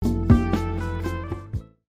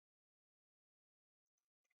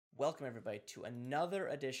welcome everybody to another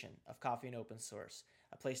edition of Coffee and Open Source,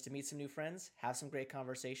 a place to meet some new friends, have some great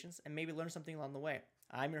conversations, and maybe learn something along the way.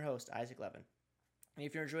 I'm your host, Isaac Levin. And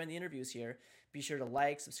if you're enjoying the interviews here, be sure to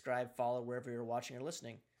like, subscribe, follow wherever you're watching or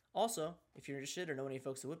listening. Also, if you're interested or know any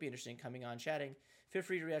folks that would be interested in coming on chatting, feel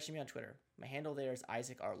free to reach out to me on Twitter. My handle there is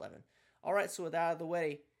Isaac R. Levin. All right, so with that out of the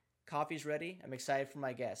way, coffee's ready. I'm excited for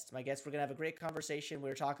my guest. We're going to have a great conversation. We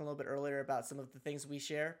were talking a little bit earlier about some of the things we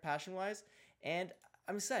share passion-wise, and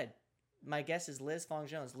I'm excited. My guest is Liz Fong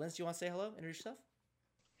Jones. Liz, do you want to say hello? Introduce yourself.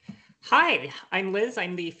 Hi, I'm Liz.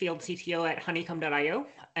 I'm the field CTO at Honeycomb.io,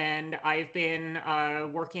 and I've been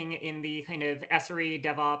working in the kind of SRE,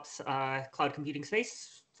 DevOps, cloud computing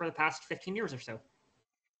space for the past 15 years or so.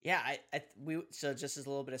 Yeah, so just as a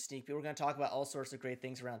little bit of sneak peek, we're going to talk about all sorts of great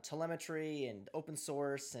things around telemetry and open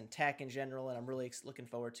source and tech in general, and I'm really looking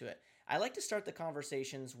forward to it. I like to start the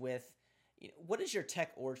conversations with, what is your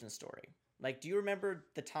tech origin story? Like, do you remember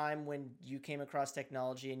the time when you came across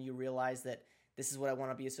technology and you realized that this is what I want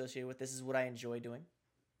to be associated with, this is what I enjoy doing?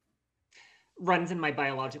 Runs in my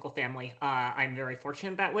biological family. I'm very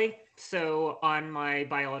fortunate that way. So on my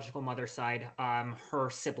biological mother's side, her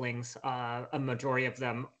siblings, a majority of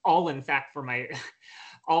them, all in fact for my,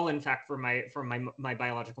 all in fact for my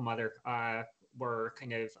biological mother, were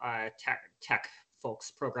kind of tech folks,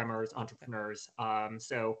 programmers, entrepreneurs.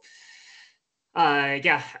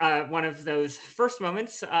 One of those first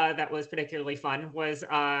moments that was particularly fun was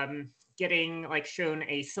getting like shown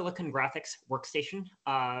a Silicon Graphics workstation,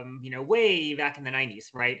 way back in the 90s,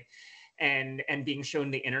 right? And being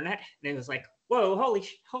shown the internet, and it was like, whoa,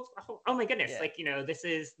 oh my goodness, Yeah. like,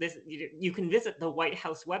 you can visit the White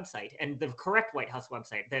House website, and the correct White House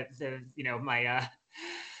website.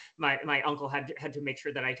 My uncle had to make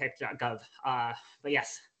sure that I typed .gov. But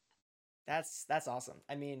yes. That's awesome.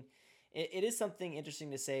 I mean, it is something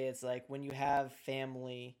interesting to say. It's like when you have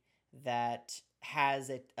family that has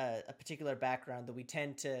a particular background, that we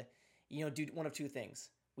tend to, do one of two things.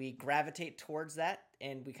 We gravitate towards that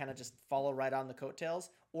and we kind of just follow right on the coattails,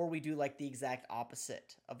 or we do like the exact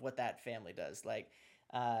opposite of what that family does.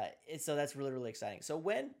 So that's really, really exciting. So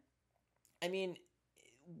I mean,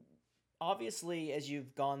 obviously, as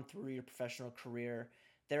you've gone through your professional career,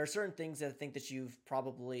 there are certain things that I think that you've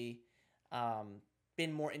probably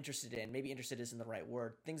been more interested in. Maybe interested isn't the right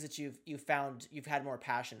word. Things that you've found you've had more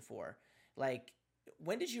passion for. Like,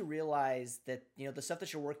 when did you realize that the stuff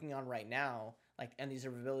that you're working on right now, like in the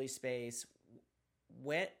observability space,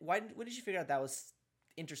 when did you figure out that was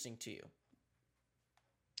interesting to you?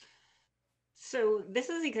 So this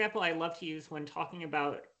is the example I love to use when talking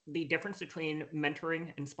about the difference between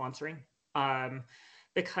mentoring and sponsoring. Um,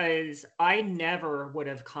 because I never would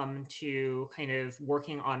have come to kind of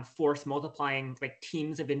working on force multiplying like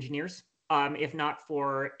teams of engineers, if not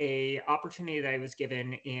for a opportunity that I was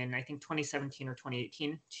given in, I think, 2017 or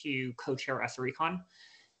 2018 to co-chair SRECon.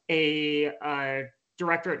 A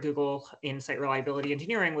director at Google in site reliability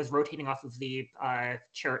engineering was rotating off of the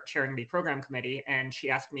chairing the program committee, and she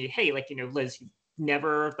asked me, "Hey, Liz, you've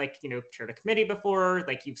never chaired a committee before.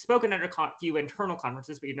 Like, you've spoken at a few internal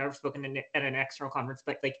conferences, but you've never spoken at an external conference.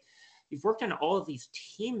 But like, you've worked on all of these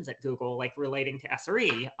teams at Google, like relating to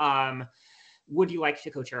SRE. Would you like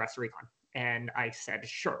to co-chair SRECon?" And I said,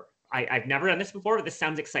 "Sure." I've never done this before, but this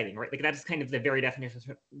sounds exciting, right? Like, that is kind of the very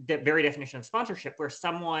definition of sponsorship, where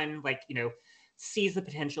someone sees the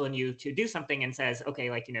potential in you to do something and says, okay,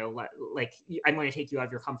 I'm going to take you out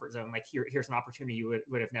of your comfort zone. Like, here's an opportunity you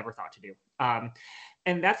would have never thought to do.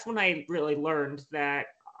 And that's when I really learned that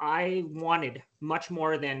I wanted much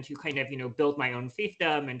more than to kind of, build my own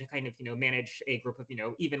fiefdom and to kind of, manage a group of,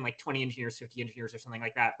 even like 20 engineers, 50 engineers or something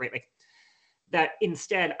like that, right? Like, that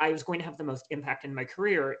instead I was going to have the most impact in my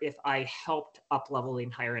career if I helped up level the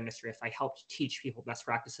entire industry, if I helped teach people best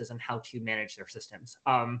practices on how to manage their systems.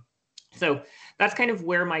 So that's kind of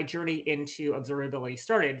where my journey into observability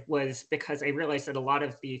started, was because I realized that a lot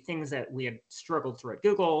of the things that we had struggled through at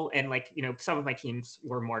Google, and some of my teams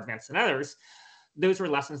were more advanced than others, those were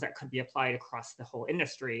lessons that could be applied across the whole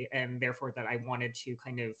industry, and therefore that I wanted to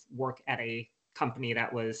kind of work at a company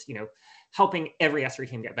that was, helping every SRE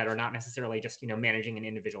team get better, not necessarily just, managing an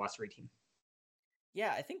individual SRE team.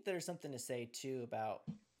 Yeah, I think there's something to say too about,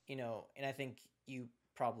 and I think you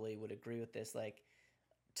probably would agree with this, like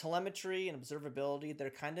telemetry and observability, they're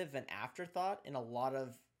kind of an afterthought in a lot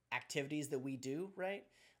of activities that we do, right?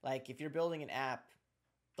 Like, if you're building an app,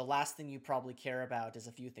 the last thing you probably care about is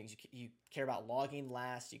a few things. You care about logging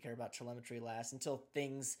last, you care about telemetry last, until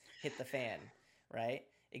things hit the fan, right?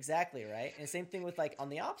 Exactly, right? And the same thing with like on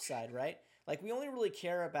the ops side, right? Like, we only really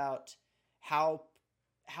care about how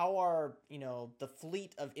how are, the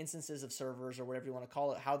fleet of instances of servers or whatever you want to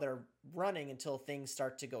call it, how they're running until things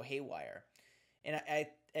start to go haywire.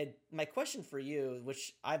 And my question for you,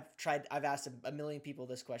 which I've asked a million people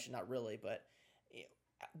this question, not really, but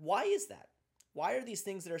why is that? Why are these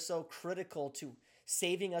things that are so critical to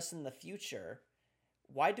saving us in the future?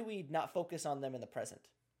 Why do we not focus on them in the present?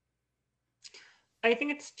 I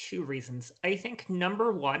think it's two reasons. I think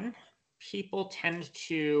number one, people tend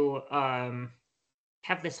to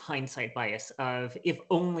have this hindsight bias of if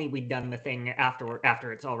only we'd done the thing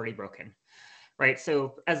after it's already broken, right?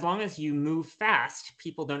 So as long as you move fast,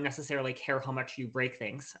 people don't necessarily care how much you break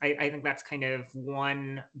things. I think that's kind of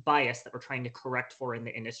one bias that we're trying to correct for in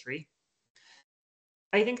the industry.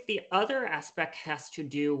 I think the other aspect has to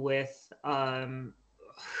do with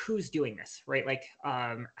who's doing this, right? Like,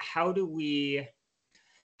 how do we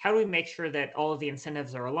make sure that all of the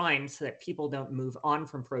incentives are aligned so that people don't move on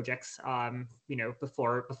from projects,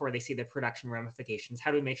 before they see the production ramifications?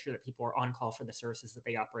 How do we make sure that people are on call for the services that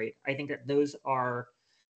they operate? I think that those are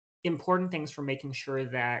important things for making sure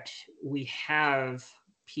that we have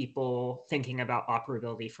people thinking about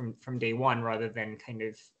operability from day one rather than kind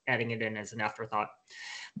of adding it in as an afterthought.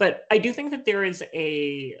 But I do think that there is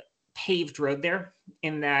a paved road there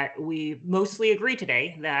in that we mostly agree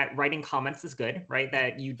today that writing comments is good, right?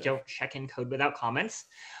 That you Sure. don't check in code without comments.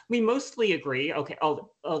 We mostly agree, okay,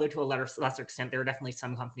 although to a lesser extent, there are definitely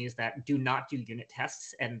some companies that do not do unit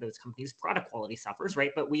tests, and those companies' product quality suffers,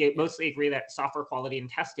 right? But we Yeah. mostly agree that software quality and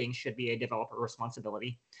testing should be a developer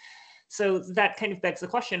responsibility. So that kind of begs the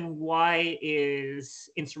question, why is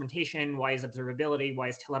instrumentation, why is observability, why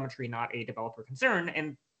is telemetry not a developer concern?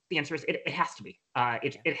 And the answer is it has to be. Yeah.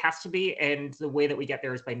 It has to be. And the way that we get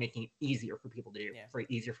there is by making it easier for people to do, Yeah. for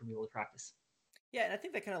easier for people to practice. Yeah, and I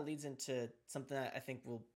think that kind of leads into something that I think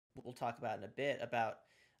we'll talk about in a bit about,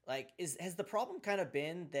 like, is has the problem kind of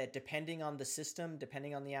been that depending on the system,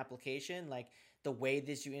 depending on the application, like the way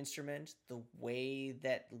that you instrument, the way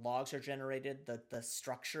that logs are generated, the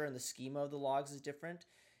structure and the schema of the logs is different.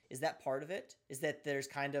 Is that part of it? Is that there's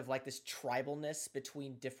kind of like this tribalness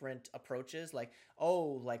between different approaches? Like, oh,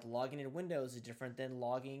 like logging in Windows is different than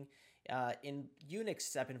logging in Unix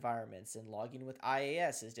step environments, and logging with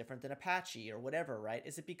IAS is different than Apache or whatever, right?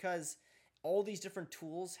 Is it because all these different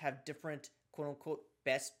tools have different quote unquote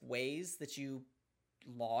best ways that you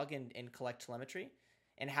log and collect telemetry?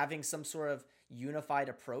 And having some sort of unified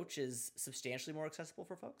approach is substantially more accessible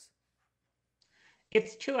for folks?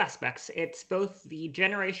 It's two aspects. It's both the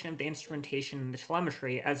generation of the instrumentation and the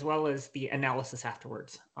telemetry, as well as the analysis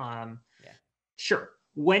afterwards. Yeah. Sure.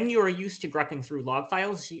 When you're used to grepping through log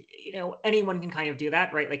files, anyone can kind of do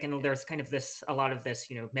that, right? Like, Yeah. there's kind of a lot of this,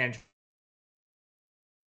 management.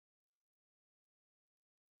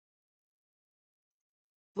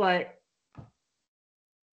 But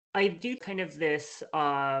I do kind of this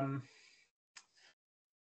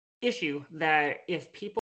issue that if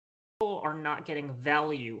people are not getting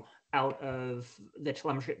value out of the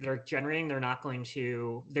telemetry they're generating, they're not going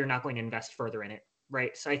to invest further in it,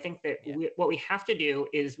 right? So I think that Yeah. what we have to do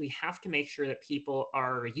is we have to make sure that people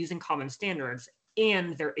are using common standards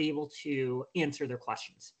and they're able to answer their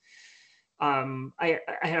questions. I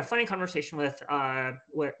had a funny conversation with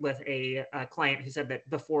a client who said that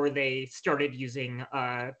before they started using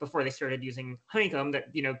Honeycomb,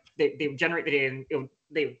 that they generate the data and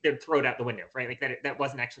they'd throw it out the window, right? Like that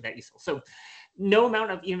wasn't actually that useful. So no amount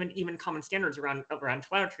of even common standards around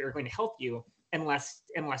telemetry are going to help you unless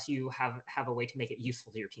you have a way to make it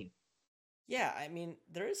useful to your team. Yeah, I mean,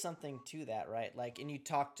 there is something to that, right? Like, and you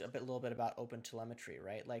talked a little bit about open telemetry,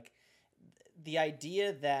 right? Like, the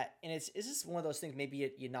idea that, and it's just one of those things.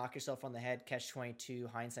 Maybe you knock yourself on the head, catch 22,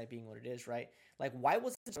 hindsight being what it is, right? Like, why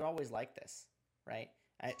was it always like this, right?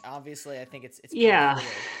 Obviously, I think it's pretty Yeah.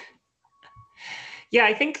 clear. Yeah,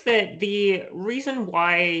 I think that the reason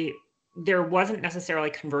why there wasn't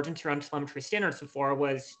necessarily convergence around telemetry standards before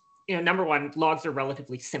was, number one, logs are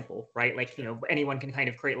relatively simple, right? Like, Sure. anyone can kind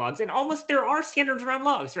of create logs, and almost there are standards around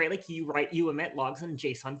logs, right? Like you emit logs in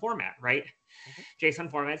JSON format, right? Hmm. JSON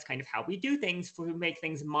format is kind of how we do things to make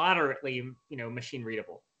things moderately, machine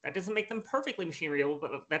readable. That doesn't make them perfectly machine readable,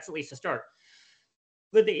 but that's at least a start.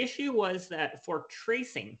 But the issue was that for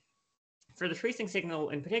the tracing signal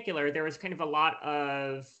in particular, there was kind of a lot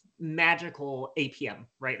of magical APM,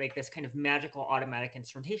 right? Like this kind of magical automatic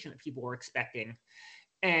instrumentation that people were expecting.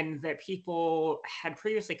 And that people had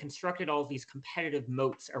previously constructed all of these competitive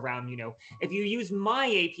moats around, if you use my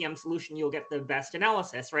APM solution, you'll get the best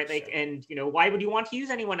analysis, right? Like, Sure. and, why would you want to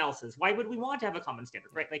use anyone else's? Why would we want to have a common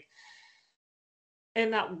standard, Yeah. right? Like,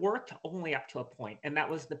 And that worked only up to a point. And that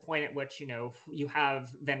was the point at which, you know, you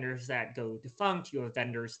have vendors that go defunct, you have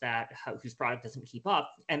vendors that whose product doesn't keep up.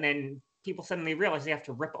 And then people suddenly realize they have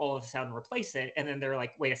to rip all of this out and replace it. And then they're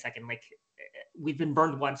like, wait a second, like we've been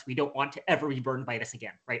burned once. We don't want to ever be burned by this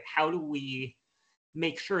again, right? How do we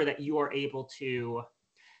make sure that you are able to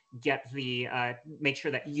get the, make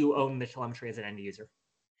sure that you own the telemetry as an end user?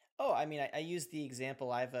 Oh, I mean, I use the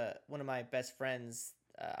example. I have one of my best friends.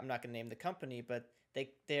 I'm not going to name the company, but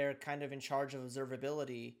they're kind of in charge of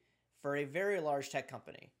observability for a very large tech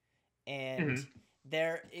company, and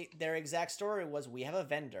Mm-hmm. their exact story was we have a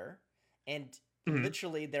vendor, and Mm-hmm.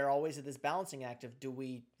 literally they're always at this balancing act of do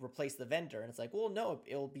we replace the vendor, and it's like, well, no,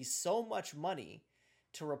 it will be so much money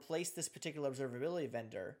to replace this particular observability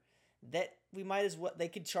vendor that we might as well they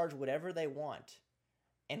could charge whatever they want,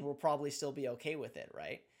 and we'll probably still be okay with it,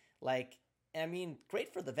 right? Like, I mean,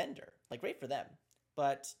 great for the vendor, like great for them.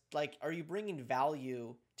 But like, are you bringing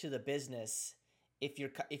value to the business if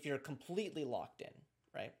you're completely locked in,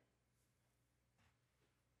 right?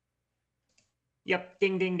 Yep.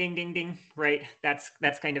 Ding, ding, ding, ding, ding. Right. That's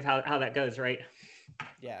kind of how that goes, right?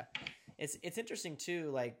 Yeah, it's interesting too.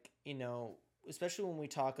 Like, especially when we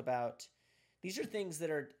talk about these are things that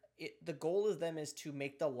are the goal of them is to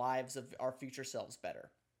make the lives of our future selves better,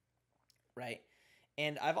 right?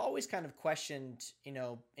 And I've always kind of questioned,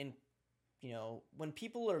 when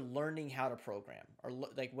people are learning how to program, or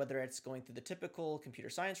like whether it's going through the typical computer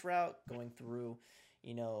science route, going through,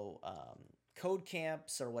 you know, um, code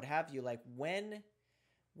camps or what have you, like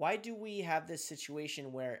why do we have this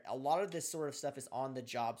situation where a lot of this sort of stuff is on the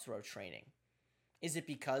job sort of training? Is it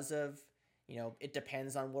because of, it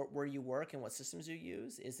depends on where you work and what systems you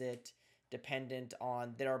use? Is it dependent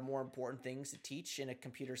on there are more important things to teach in a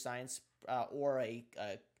computer science or a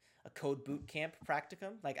code boot camp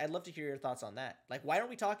practicum? Like, I'd love to hear your thoughts on that. Like, why aren't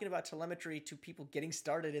we talking about telemetry to people getting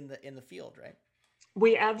started in the field, right?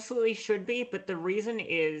 We absolutely should be, but the reason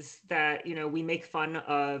is that, you know, we make fun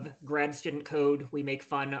of grad student code, we make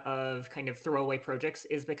fun of kind of throwaway projects,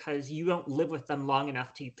 is because you don't live with them long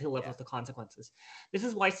enough to live Yeah. with the consequences. This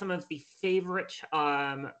is why some of the favorite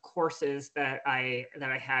courses that I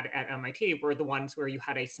had at MIT were the ones where you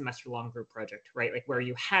had a semester long group project, right? Like where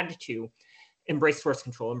you had to embrace source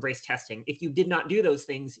control, embrace testing. If you did not do those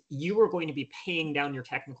things, you were going to be paying down your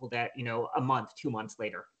technical debt, you know, a month, 2 months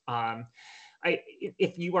later.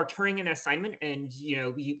 If you are turning in an assignment and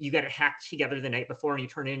you get it hacked together the night before and you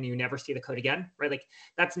turn in and you never see the code again, right? Like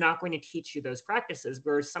that's not going to teach you those practices.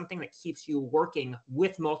 Whereas something that keeps you working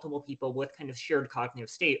with multiple people with kind of shared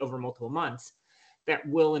cognitive state over multiple months, that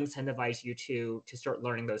will incentivize you to start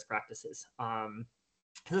learning those practices.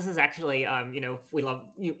 This is actually, we love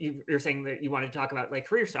you're saying that you wanted to talk about like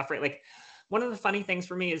career stuff, right? Like one of the funny things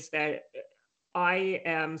for me is that I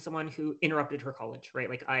am someone who interrupted her college, right?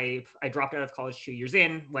 Like I dropped out of college 2 years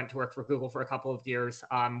in, went to work for Google for a couple of years,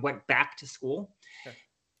 went back to school, Sure.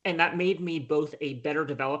 and that made me both a better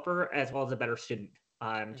developer as well as a better student. To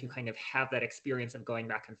Mm-hmm. kind of have that experience of going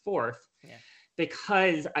back and forth, Yeah.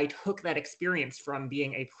 because I took that experience from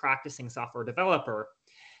being a practicing software developer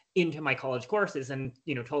into my college courses and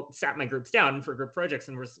sat my groups down for group projects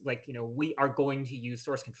and was like, we are going to use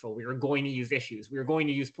source control, we are going to use issues, we are going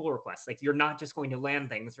to use pull requests. Like you're not just going to land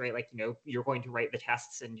things, right? Like you're going to write the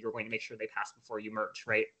tests and you're going to make sure they pass before you merge,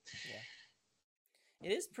 right? Yeah.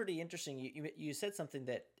 It is pretty interesting. You said something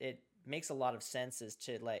that it makes a lot of sense. Is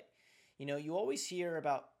to like, you always hear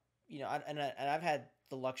about, and I've had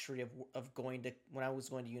the luxury of going to when I was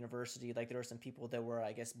going to university. Like there were some people that were,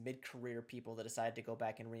 I guess, mid career people that decided to go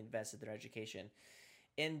back and reinvest in their education.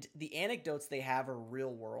 And the anecdotes they have are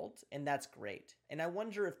real world, and that's great. And I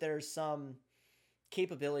wonder if there's some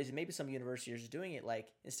capabilities, and maybe some universities are doing it.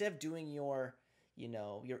 Like instead of doing your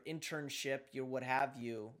internship, your what have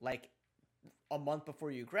you, like a month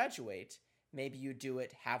before you graduate, maybe you do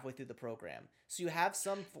it halfway through the program. So you have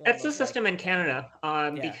some form That's the of like, system in yeah, Canada.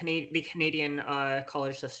 yeah, The Canadian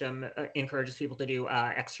college system encourages people to do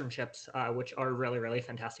externships, which are really, really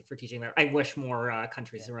fantastic for teaching that. I wish more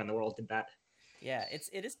countries yeah, around the world did that. yeah.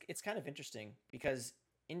 It's kind of interesting because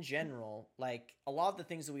in general, like a lot of the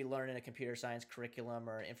things that we learn in a computer science curriculum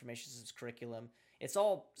or information systems curriculum, it's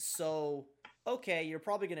all so okay. You're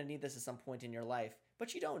probably going to need this at some point in your life,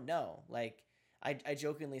 but you don't know. Like I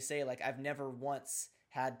jokingly say, like I've never once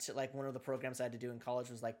had to like one of the programs I had to do in college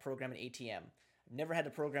was like program an ATM. I've never had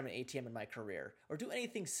to program an ATM in my career or do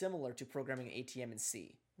anything similar to programming an ATM in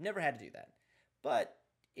C. Never had to do that. But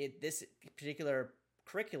this particular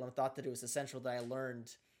curriculum thought that it was essential that I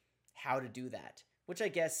learned how to do that, which I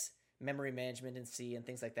guess memory management in C and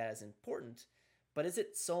things like that is important. But is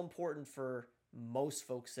it so important for most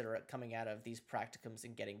folks that are coming out of these practicums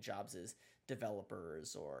and getting jobs as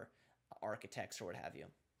developers or architects or what have you.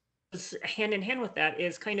 Hand in hand with that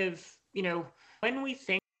is kind of, when we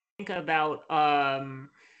think about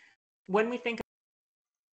when we think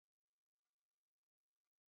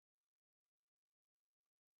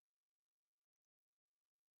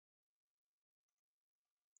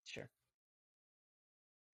Sure.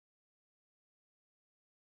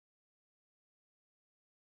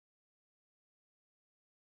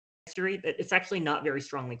 history, that it's actually not very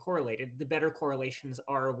strongly correlated. The better correlations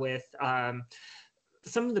are with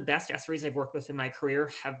some of the best SREs I've worked with in my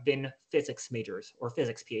career have been physics majors or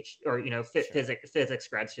physics PhD or Sure. physics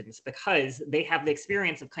grad students, because they have the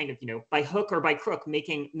experience of kind of by hook or by crook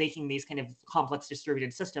making these kind of complex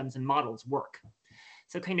distributed systems and models work.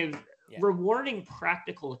 So kind of Yeah. rewarding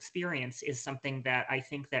practical experience is something that I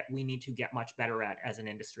think that we need to get much better at as an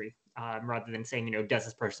industry, rather than saying, does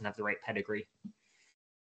this person have the right pedigree?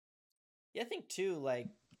 Yeah, I think too, like,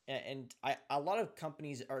 and a lot of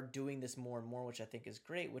companies are doing this more and more, which I think is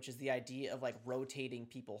great, which is the idea of like rotating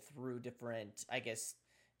people through different, I guess,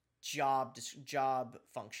 job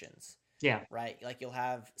functions, Yeah. right? Like you'll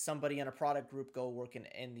have somebody in a product group go work in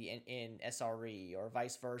SRE or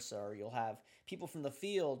vice versa, or you'll have people from the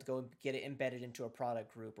field go get it embedded into a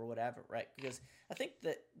product group or whatever, right? Because I think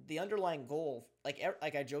that the underlying goal, like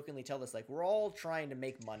I jokingly tell this, like we're all trying to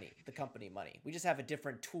make money, the company money. We just have a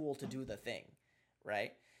different tool to do the thing,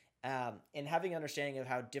 right? And having an understanding of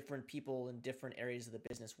how different people in different areas of the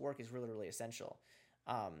business work is really, really essential.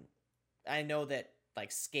 Um, I know that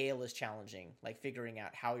like scale is challenging, like figuring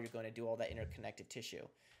out how you're going to do all that interconnected tissue.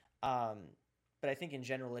 Um, but I think in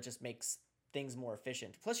general, it just makes things more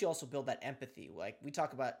efficient. Plus, you also build that empathy. Like we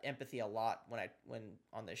talk about empathy a lot when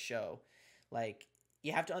on this show. Like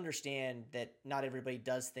you have to understand that not everybody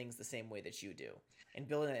does things the same way that you do, and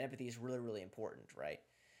building that empathy is really, really important, right?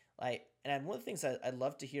 Like, and one of the things I'd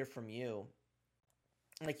love to hear from you,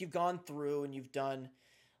 like you've gone through and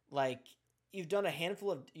like you've done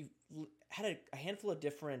you've had a handful of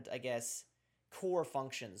different, I guess, core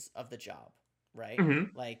functions of the job, right?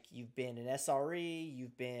 Mm-hmm. Like you've been in SRE,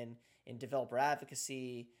 you've been in developer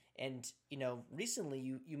advocacy, and recently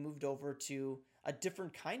you moved over to a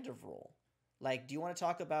different kind of role. Like, do you want to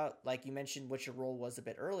talk about, like you mentioned what your role was a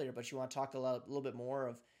bit earlier, but you want to talk a little bit more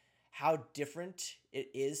of how different it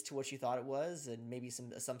is to what you thought it was, and maybe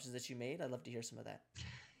some assumptions that you made? I'd love to hear some of that.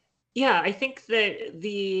 Yeah, I think that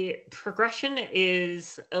the progression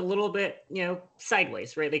is a little bit,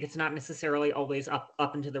 sideways, right? Like it's not necessarily always up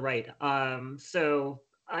and to the right. So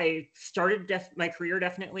I started my career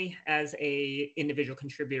definitely as a individual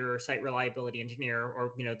contributor, site reliability engineer,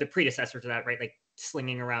 or the predecessor to that, right? Like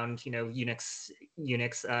slinging around, Unix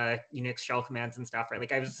shell commands and stuff, right?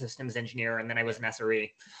 Like I was a systems engineer, and then I was Yeah. an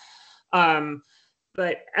SRE. Um,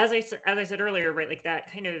 but as I said earlier, right, like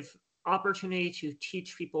that kind of opportunity to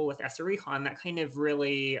teach people with SREcon, that kind of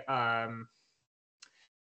really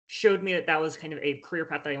showed me that that was kind of a career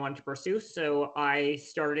path that I wanted to pursue. So I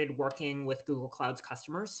started working with Google Cloud's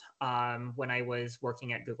customers when I was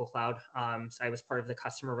working at Google Cloud. So I was part of the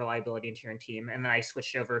customer reliability engineering team, and then I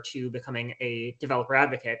switched over to becoming a developer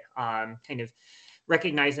advocate, kind of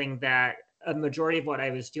recognizing that a majority of what I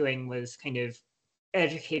was doing was kind of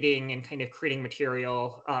educating and kind of creating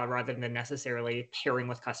material rather than necessarily pairing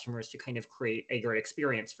with customers to kind of create a great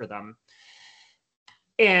experience for them.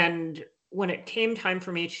 And when it came time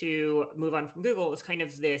for me to move on from Google, it was kind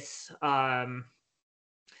of this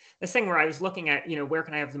thing where I was looking at, where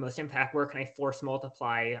can I have the most impact? Where can I force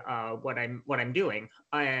multiply what I'm doing?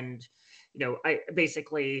 And I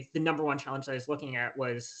basically, the number one challenge that I was looking at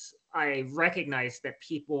was, I recognized that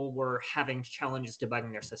people were having challenges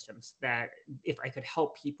debugging their systems. That if I could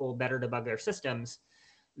help people better debug their systems,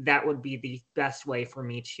 that would be the best way for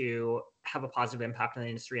me to have a positive impact on the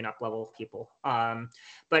industry and up level people.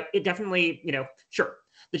 But it definitely, sure,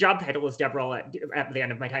 the job title was DevRel at the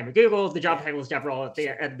end of my time at Google. The job title was DevRel at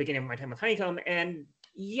the beginning of my time with Honeycomb. And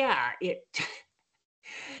yeah, it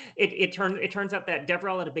turns out that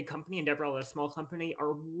DevRel at a big company and DevRel at a small company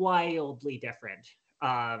are wildly different.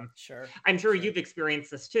 Sure. I'm sure you've experienced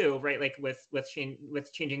this too, right? Like with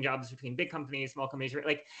changing jobs between big companies, small companies, right?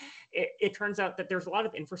 Like it turns out that there's a lot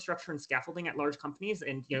of infrastructure and scaffolding at large companies,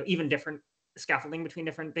 and even different scaffolding between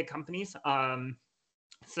different big companies.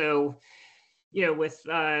 So with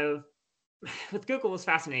Google was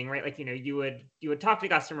fascinating, right? Like you would talk to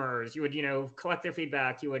customers, you would collect their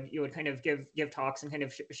feedback, you would kind of give talks and kind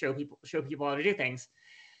of show people how to do things.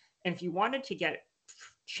 And if you wanted to get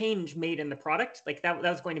change made in the product, like that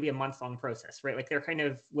was going to be a month-long process, right? Like there kind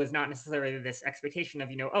of was not necessarily this expectation of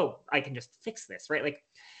oh, I can just fix this, right? Like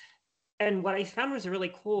And what I found was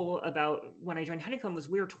really cool about when I joined Honeycomb was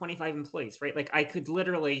we were 25 employees, right? Like I could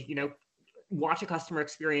literally, Yeah. watch a customer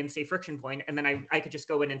experience a friction point, and then I could just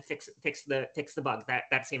go in and fix the bug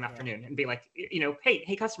that same Yeah. afternoon and be like,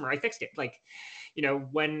 hey customer, I fixed it. Like,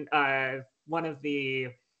 when one of the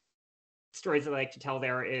stories I like to tell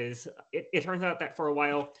there is it turns out that for a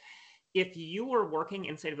while, if you were working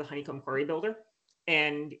inside of the Honeycomb Query Builder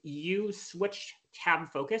and you switched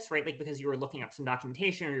tab focus, right, like because you were looking up some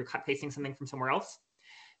documentation or you're cut pasting something from somewhere else,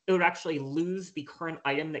 it would actually lose the current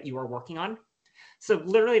item that you are working on. So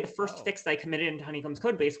literally the first Oh. fix that I committed into Honeycomb's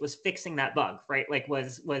code base was fixing that bug, right? Like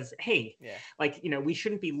was hey, Yeah. like we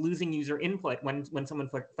shouldn't be losing user input when someone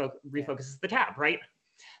Yeah. refocuses the tab, right?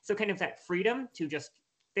 So kind of that freedom to just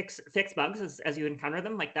fix bugs as you encounter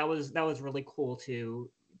them, like that was really cool to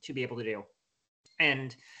be able to do.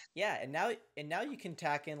 And Yeah, and now you can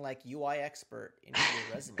tack in like UI expert into your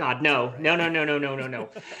resume God, too, no, right? no, no, no, no, no, no, no.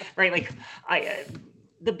 Right? Like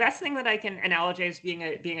the best thing that I can analogize being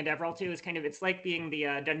a DevRel too is kind of it's like being the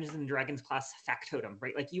Dungeons and Dragons class factotum,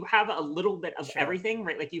 right? Like you have a little bit of Sure. everything,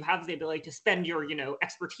 right? Like you have the ability to spend your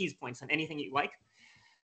expertise points on anything you like.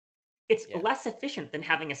 It's Yeah. less efficient than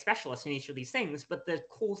having a specialist in each of these things, but the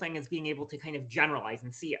cool thing is being able to kind of generalize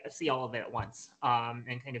and see all of it at once,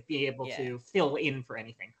 and kind of be able Yeah. to fill in for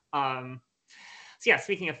anything. So yeah,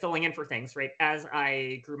 speaking of filling in for things, right? As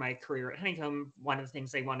I grew my career at Honeycomb, one of the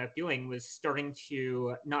things I wound up doing was starting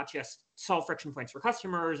to not just solve friction points for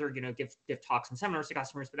customers or give talks and seminars to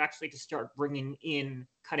customers, but actually to start bringing in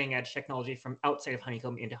cutting edge technology from outside of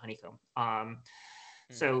Honeycomb into Honeycomb. Hmm.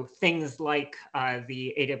 So things like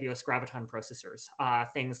the AWS Graviton processors,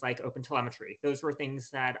 things like OpenTelemetry, those were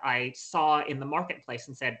things that I saw in the marketplace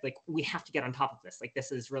and said, like, we have to get on top of this. Like,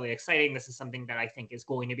 this is really exciting. This is something that I think is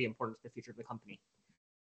going to be important to the future of the company.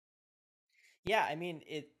 Yeah, I mean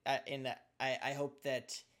it, and I hope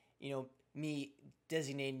that me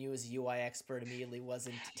designating you as a UI expert immediately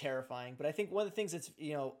wasn't terrifying. But I think one of the things that's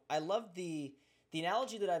I love the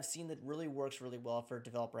analogy that I've seen that really works really well for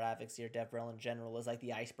developer advocacy or DevRel in general is like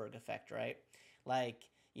the iceberg effect, right? Like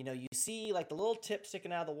you see like the little tip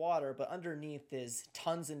sticking out of the water, but underneath is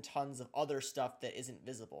tons and tons of other stuff that isn't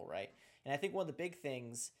visible, right? And I think one of the big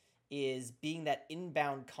things is being that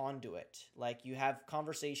inbound conduit. Like you have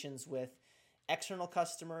conversations with external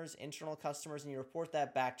customers, internal customers, and you report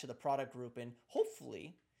that back to the product group. And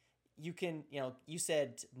hopefully, you can, you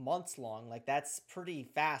said months long, like that's pretty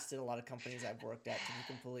fast in a lot of companies I've worked at, to be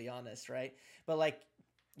completely honest, right? But like,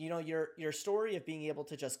 your story of being able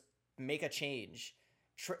to just make a change,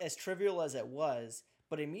 as trivial as it was,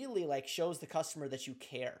 but immediately like shows the customer that you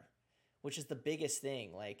care, which is the biggest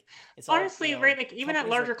thing. Like it's all Honestly, right? Like even at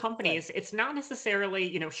companies are larger good. companies, it's not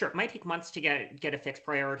necessarily, sure, it might take months to get a fix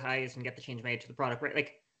prioritized and get the change made to the product, right?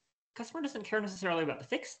 Like customer doesn't care necessarily about the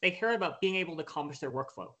fix. They care about being able to accomplish their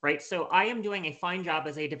workflow, right? So I am doing a fine job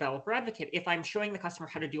as a developer advocate if I'm showing the customer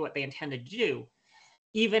how to do what they intended to do,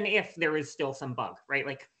 even if there is still some bug, right?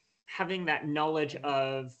 Like having that knowledge Mhm.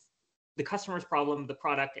 of the customer's problem, the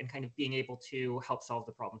product, and kind of being able to help solve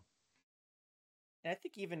the problem. And I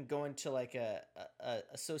think even going to like a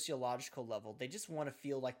sociological level, they just want to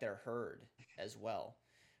feel like they're heard as well,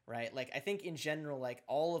 right? Like I think in general, like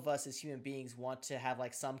all of us as human beings want to have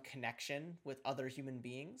like some connection with other human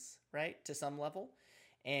beings, right? To some level.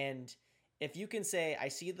 And if you can say, I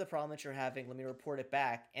see the problem that you're having, let me report it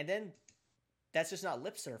back, and then that's just not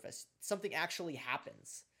lip service. Something actually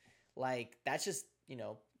happens. Like that's just,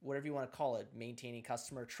 whatever you want to call it, maintaining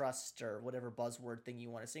customer trust or whatever buzzword thing you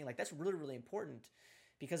want to sing. Like that's really, really important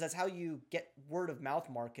because that's how you get word of mouth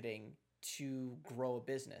marketing to grow a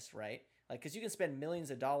business, right? Like, because you can spend millions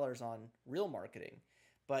of dollars on real marketing,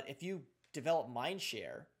 but if you develop mind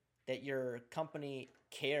share that your company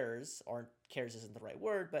cares, or cares isn't the right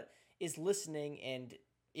word, but is listening and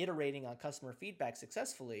iterating on customer feedback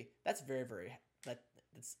successfully, that's very, very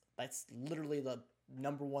that's literally the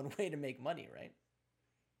number one way to make money, right?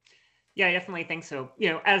 Yeah, I definitely think so.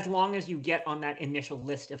 As long as you get on that initial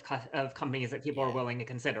list of companies that people are Yeah, willing to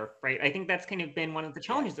consider, right? I think that's kind of been one of the yeah,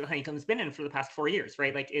 challenges that Honeycomb's been in for the past 4 years,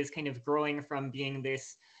 right? Like, is kind of growing from being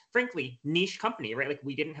this, frankly, niche company, right? Like,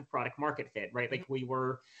 we didn't have product market fit, right? mm-hmm. Like, we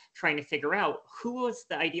were trying to figure out who was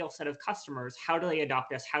the ideal set of customers, how do they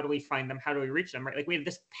adopt us, how do we find them, how do we reach them, right? Like, we have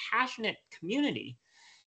this passionate community,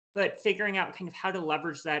 but figuring out kind of how to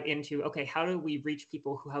leverage that into, okay, how do we reach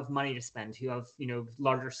people who have money to spend, who have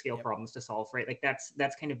larger scale Yep. problems to solve, right? Like that's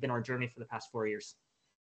kind of been our journey for the past 4 years.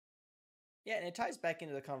 Yeah, and it ties back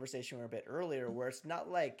into the conversation we were a bit earlier, where it's not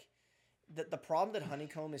like the problem that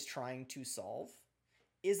Honeycomb is trying to solve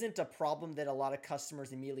isn't a problem that a lot of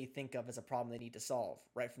customers immediately think of as a problem they need to solve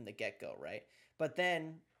right from the get go, right? But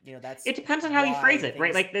then that's It depends on how you phrase why it,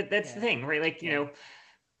 right? things. Like that's the Yeah, thing, right? Like, yeah,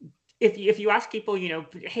 if you ask people,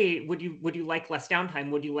 hey, would you like less downtime?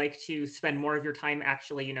 Would you like to spend more of your time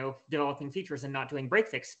actually, developing features and not doing break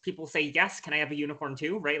fix? People say yes. Can I have a unicorn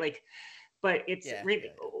too? Right? Like, but it's yeah, really,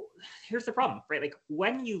 yeah, yeah. here's the problem, right? Like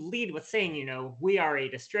when you lead with saying, we are a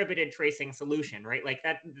distributed tracing solution, right? Like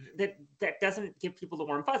that doesn't give people the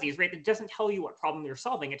warm fuzzies, right? It doesn't tell you what problem you're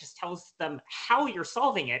solving. It just tells them how you're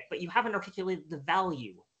solving it, but you haven't articulated the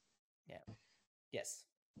value. Yeah. Yes.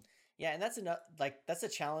 Yeah, and that's enough. Like that's a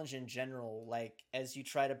challenge in general. Like as you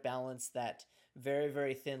try to balance that very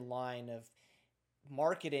very thin line of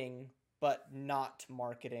marketing but not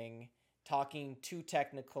marketing, talking too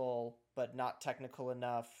technical but not technical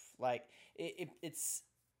enough. Like it's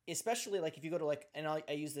especially like if you go to like, and I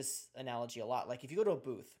use this analogy a lot. Like if you go to a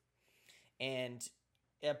booth and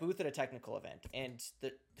a booth at a technical event, and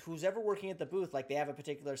the who's ever working at the booth, like they have a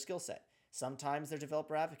particular skill set. Sometimes they're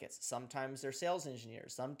developer advocates, sometimes they're sales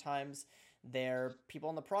engineers, sometimes they're people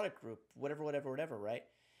in the product group, whatever, whatever, whatever, right?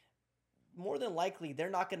 More than likely, they're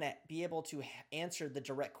not going to be able to answer the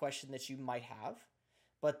direct question that you might have.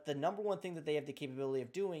 But the number one thing that they have the capability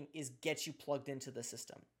of doing is get you plugged into the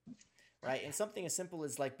system, right? And something as simple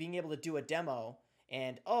as like being able to do a demo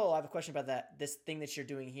and, oh, I have a question about this thing that you're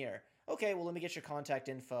doing here. Okay, well, let me get your contact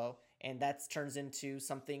info. And that turns into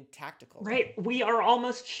something tactical. Right. We are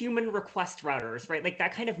almost human request routers, right? Like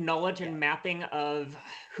that kind of knowledge Yeah. and mapping of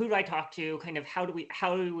who do I talk to, kind of how do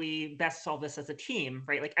we best solve this as a team,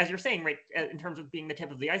 right? Like as you're saying, right, in terms of being the tip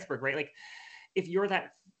of the iceberg, right? Like if you're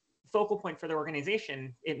that focal point for the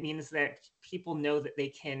organization, it means that people know that they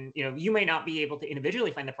can, you may not be able to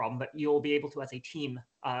individually find the problem, but you'll be able to, as a team,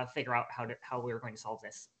 figure out how we're going to solve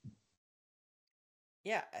this.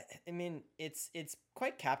 Yeah, I mean, it's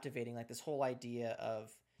quite captivating, like this whole idea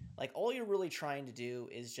of like all you're really trying to do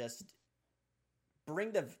is just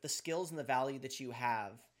bring the skills and the value that you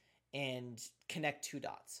have and connect two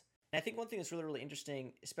dots. And I think one thing that's really really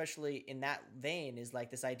interesting, especially in that vein, is like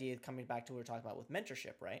this idea coming back to what we are talking about with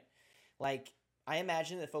mentorship, right? Like I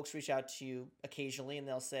imagine that folks reach out to you occasionally and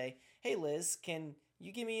they'll say, "Hey Liz, can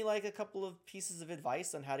you give me like a couple of pieces of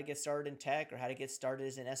advice on how to get started in tech or how to get started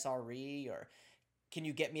as an SRE, or can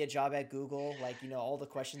you get me a job at Google?" Like, all the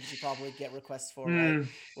questions that you probably get requests for, right? Mm.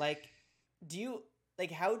 Like, do you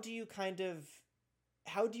like how do you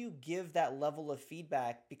give that level of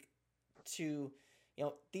feedback to,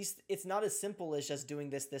 these it's not as simple as just doing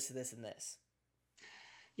this and this.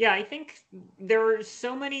 Yeah, I think there are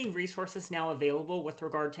so many resources now available with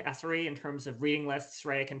regard to SRE in terms of reading lists,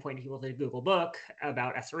 right? I can point people to the Google book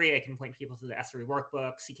about SRE. I can point people to the SRE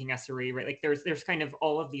workbook, Seeking SRE, right? Like there's kind of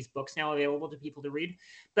all of these books now available to people to read.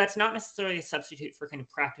 But that's not necessarily a substitute for kind of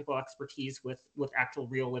practical expertise with actual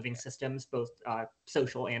real living systems, both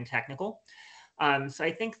social and technical. So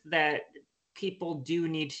I think that people do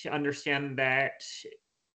need to understand that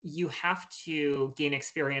you have to gain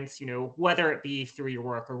experience, whether it be through your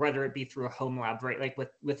work or whether it be through a home lab, right? Like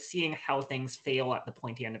with seeing how things fail at the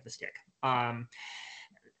pointy end of the stick. I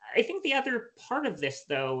think the other part of this,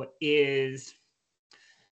 though, is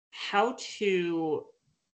how to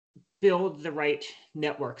build the right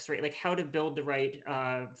networks, right? Like how to build the right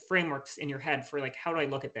frameworks in your head for like, how do I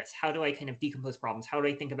look at this? How do I kind of decompose problems? How do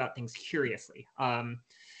I think about things curiously?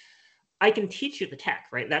 I can teach you the tech,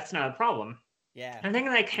 right? That's not a problem. Yeah. The thing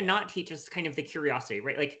that I Yeah. cannot teach is kind of the curiosity,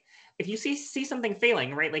 right? Like if you see something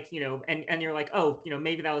failing, right? Like, and you're like, oh,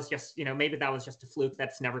 maybe that was just, maybe that was just a fluke.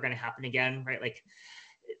 That's never going to happen again, right? Like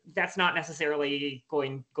that's not necessarily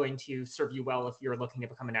going to serve you well if you're looking to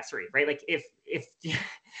become an SRE, right? Like if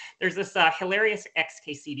there's this hilarious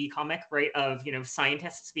XKCD comic, right, of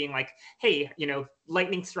scientists being like, hey,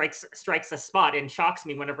 lightning strikes a spot and shocks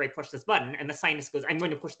me whenever I push this button, and the scientist goes, I'm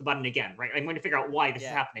going to push the button again, right? I'm going to figure out why this is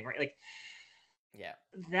Yeah. happening, right? Like Yeah.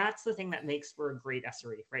 that's the thing that makes for a great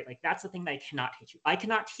SRE, right? Like that's the thing that I cannot teach you. I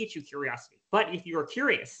cannot teach you curiosity, but if you are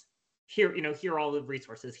curious, here are all the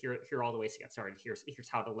resources. Here are all the ways to get started. Here's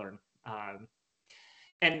how to learn.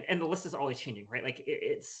 And the list is always changing, right? Like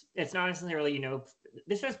it's not necessarily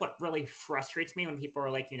this is what really frustrates me when people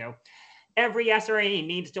are like every SRE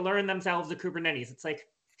needs to learn themselves the Kubernetes. It's like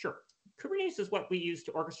sure, Kubernetes is what we use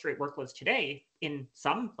to orchestrate workloads today in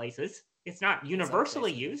some places. It's not In some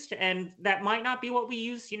universally places. used, and that might not be what we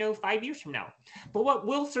use 5 years from now. But what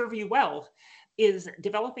will serve you well is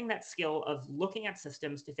developing that skill of looking at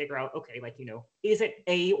systems to figure out, okay, like is it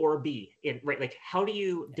A or B, right? Like how do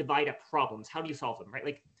you Yeah. divide up problems? How do you solve them, right?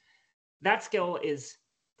 Like that skill is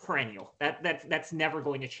perennial. That's never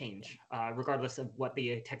going to change, regardless of what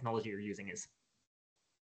the technology you're using is.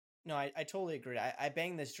 No, I totally agree. I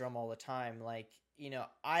bang this drum all the time. Like,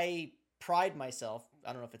 I pride myself.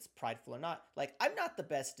 I don't know if it's prideful or not. Like, I'm not the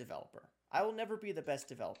best developer. I will never be the best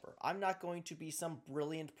developer. I'm not going to be some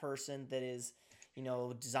brilliant person that is,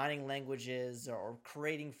 designing languages or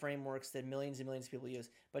creating frameworks that millions and millions of people use.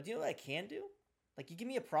 But do you know what I can do? Like, you give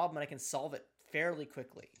me a problem and I can solve it fairly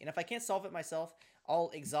quickly. And if I can't solve it myself,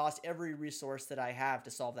 I'll exhaust every resource that I have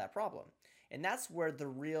to solve that problem. And that's where the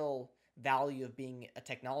real value of being a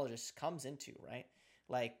technologist comes into, right?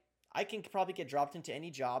 Like, I can probably get dropped into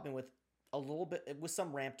any job, and with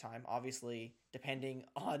some ramp time, obviously, depending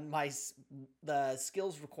on the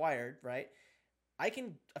skills required, right? I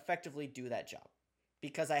can effectively do that job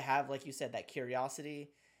because I have, like you said, that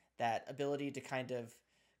curiosity, that ability to kind of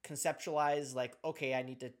conceptualize, like, okay, I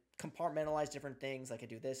need to compartmentalize different things. Like, I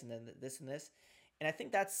do this and then this and this. And I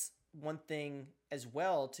think that's one thing as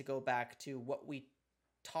well, to go back to what we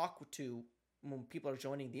talk to when people are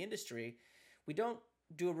joining the industry. We don't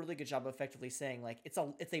do a really good job of effectively saying, like, it's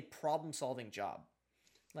a problem solving job.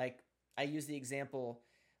 Like, I use the example,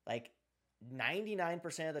 like,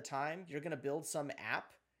 99% of the time you're going to build some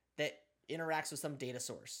app that interacts with some data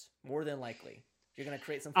source, more than likely. You're going to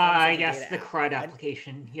create some form of yes, data the app. CRUD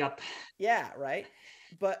application. Yep. Yeah, right.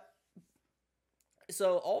 But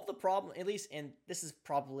so all of the problem, at least, and this is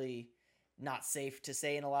probably not safe to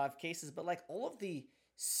say in a lot of cases, but like all of the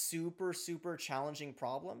super, super challenging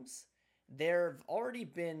problems, they've already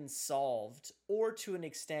been solved, or to an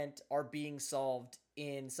extent are being solved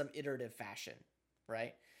in some iterative fashion,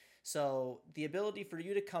 right? So the ability for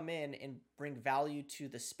you to come in and bring value to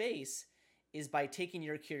the space is by taking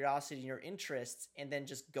your curiosity and your interests and then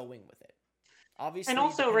just going with it. Obviously, and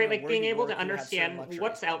also, depending right, on like where being you able to work, you have certain understand luxuries.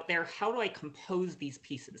 what's out there. How do I compose these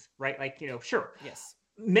pieces, right? Like, sure. Yes.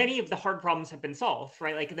 Many of the hard problems have been solved,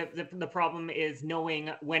 right? Like the problem is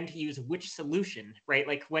knowing when to use which solution, right?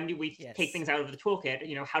 Like, when do we take things out of the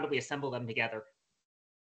toolkit? How do we assemble them together?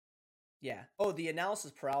 Yeah. Oh, the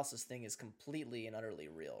analysis paralysis thing is completely and utterly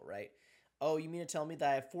real, right? Oh, you mean to tell me that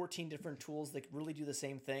I have 14 different tools that really do the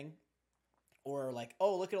same thing? Or like,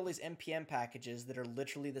 oh, look at all these NPM packages that are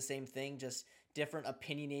literally the same thing, just different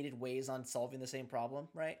opinionated ways on solving the same problem,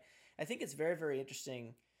 right? I think it's very, very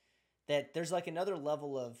interesting that there's like another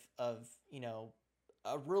level of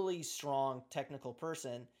a really strong technical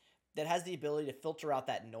person that has the ability to filter out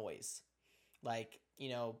that noise. Like,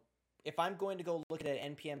 if I'm going to go look at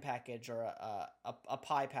an NPM package or a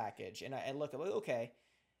Pi package, and I look at, okay,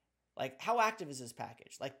 like, how active is this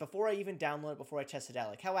package? Like, before I even download it, before I test it out,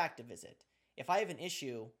 like, how active is it? If I have an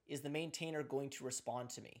issue, is the maintainer going to respond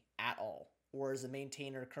to me at all? Or is the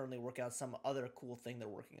maintainer currently working on some other cool thing they're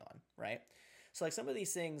working on, right? So, like, some of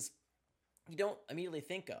these things you don't immediately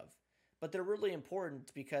think of, but they're really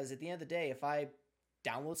important, because at the end of the day, if I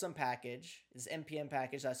download some package, this NPM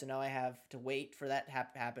package, so now I have to wait for that to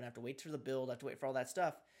happen, I have to wait for the build, I have to wait for all that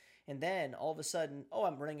stuff, and then all of a sudden,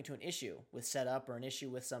 I'm running into an issue with setup or an issue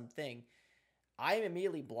with something, I am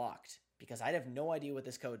immediately blocked because I have no idea what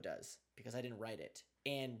this code does because I didn't write it,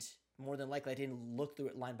 and more than likely I didn't look through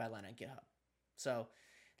it line by line on GitHub. So,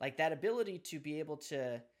 like, that ability to be able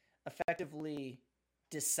to effectively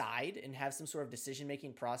decide and have some sort of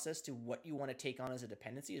decision-making process to what you want to take on as a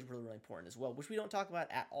dependency is really, really important as well, which we don't talk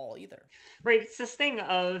about at all either. Right. It's this thing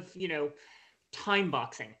of, time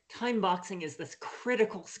boxing. Time boxing is this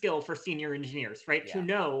critical skill for senior engineers, right? Yeah. To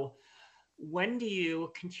know, when do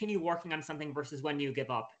you continue working on something versus when do you give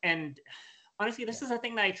up? And honestly, this is a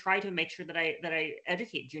thing that I try to make sure that I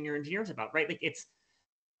educate junior engineers about, right? Like,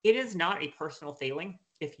 it is not a personal failing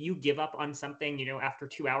if you give up on something, after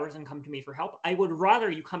 2 hours and come to me for help. I would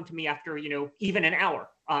rather you come to me after, even an hour,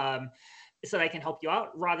 so that I can help you out,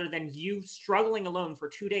 rather than you struggling alone for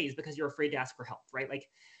 2 days because you're afraid to ask for help, right? Like,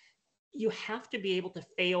 you have to be able to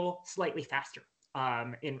fail slightly faster,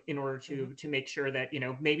 in order to make sure that,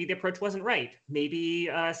 maybe the approach wasn't right. Maybe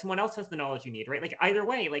someone else has the knowledge you need, right? Like, either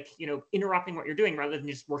way, like, interrupting what you're doing rather than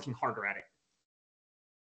just working harder at it.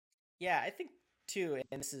 Yeah, I think too,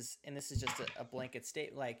 and this is just a blanket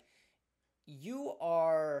statement. Like, you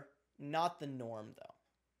are not the norm, though.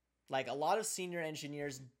 Like, a lot of senior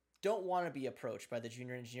engineers don't want to be approached by the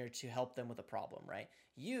junior engineer to help them with a problem, right?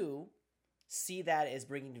 You see that as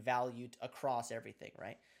bringing value across everything,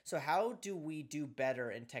 right? So how do we do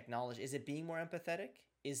better in technology? Is it being more empathetic?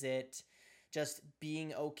 Is it just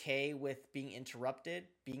being okay with being interrupted,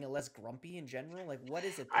 being less grumpy in general? Like, what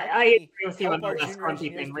is it? I agree with you on the less grumpy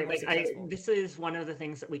thing, right? Like, this is one of the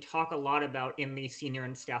things that we talk a lot about in the senior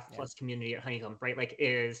and staff plus community at Honeycomb, right? Like,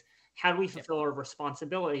 is how do we fulfill our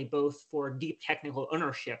responsibility both for deep technical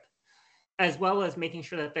ownership, as well as making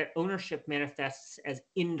sure that ownership manifests as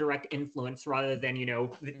indirect influence rather than,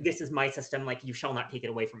 this is my system, like, you shall not take it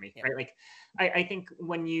away from me, right? Like, I think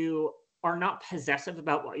when you are not possessive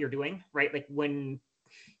about what you're doing, right? Like when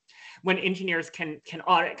engineers can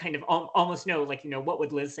audit, kind of almost know, like, what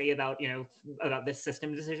would Liz say about, about this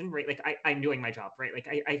system decision, right? Like I'm doing my job, right? Like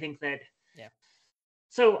I think that, Yeah.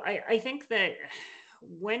 so I think that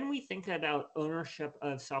when we think about ownership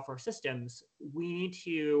of software systems, we need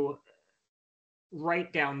to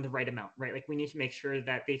write down the right amount, right? Like we need to make sure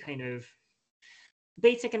that they kind of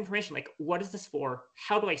basic information, like what is this for?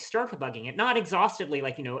 How do I start debugging it? Not exhaustively,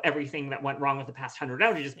 like, everything that went wrong with the past 100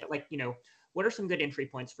 outages, Yeah. but like, what are some good entry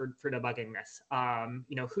points for debugging this?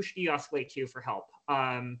 Who should you escalate to for help?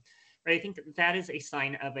 Right, I think that is a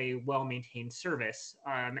sign of a well-maintained service.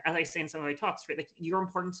 As I say in some of my talks, right, like your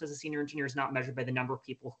importance as a senior engineer is not measured by the number of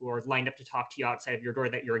people who are lined up to talk to you outside of your door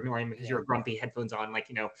that you're ignoring because Yeah. you're grumpy, headphones on, like,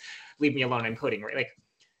 leave me alone, I'm coding, right? Like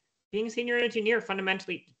being a senior engineer,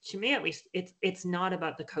 fundamentally, to me at least, it's not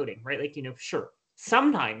about the coding, right? Like, sure,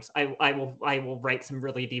 sometimes I will write some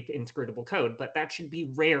really deep inscrutable code, but that should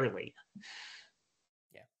be rarely.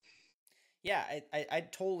 Yeah. Yeah, I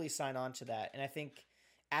totally sign on to that. And I think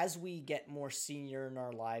as we get more senior in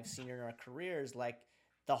our lives, senior in our careers, like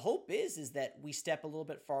the hope is that we step a little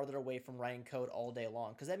bit farther away from writing code all day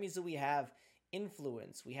long, because that means that we have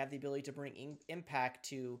influence, we have the ability to bring impact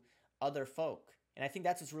to other folk. And I think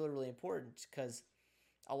that's what's really, really important, because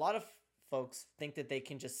a lot of folks think that they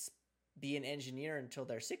can just be an engineer until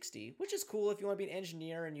they're 60, which is cool if you want to be an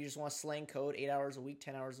engineer and you just want to slang code 8 hours a week,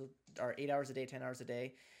 10 hours, or 8 hours a day, 10 hours a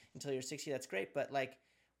day until you're 60. That's great. But like,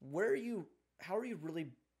 how are you really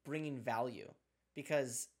bringing value?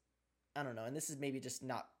 Because I don't know, and this is maybe just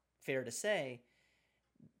not fair to say,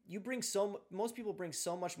 most people bring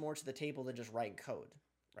so much more to the table than just writing code,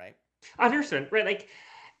 right? Understood, right? Like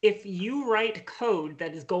if you write code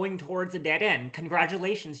that is going towards a dead end,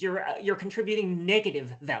 congratulations, you're contributing negative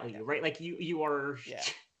Yeah. value, right? Like you are Yeah.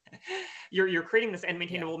 you're creating this Yeah.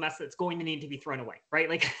 unmaintainable mess that's going to need to be thrown away, right?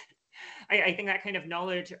 Like I think that kind of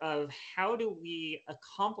knowledge of how do we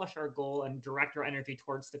accomplish our goal and direct our energy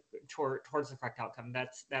towards towards the correct outcome,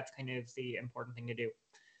 that's kind of the important thing to do.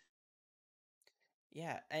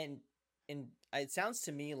 Yeah, and it sounds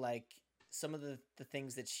to me like some of the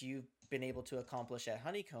things that you've been able to accomplish at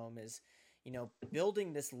Honeycomb is,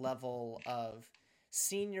 building this level of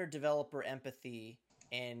senior developer empathy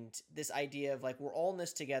and this idea of like we're all in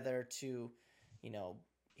this together to, you know,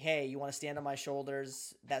 hey, you want to stand on my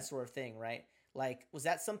shoulders, that sort of thing, right? Like, was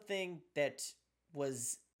that something that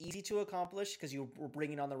was easy to accomplish because you were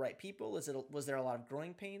bringing on the right people? Was there a lot of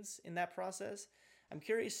growing pains in that process? I'm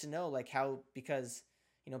curious to know like how, because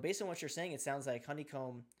based on what you're saying, it sounds like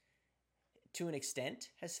Honeycomb to an extent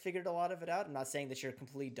has figured a lot of it out. I'm not saying that you're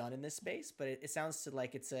completely done in this space, but it sounds to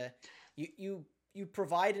like it's a you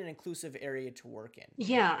provide an inclusive area to work in.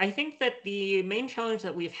 Yeah, I think that the main challenge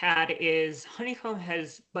that we've had is Honeycomb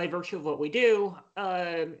has, by virtue of what we do,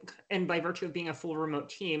 and by virtue of being a full remote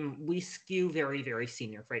team, we skew very, very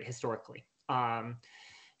senior, right? Historically, Sure.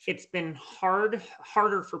 it's been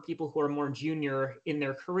harder for people who are more junior in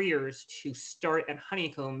their careers to start at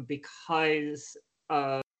Honeycomb because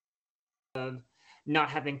of not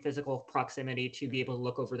having physical proximity to be able to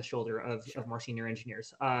look over the shoulder of Sure. more senior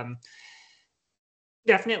engineers.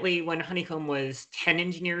 Definitely when Honeycomb was 10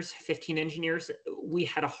 engineers, 15 engineers, we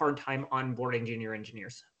had a hard time onboarding junior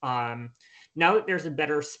engineers. Now that there's a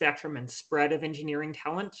better spectrum and spread of engineering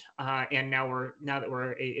talent, and now that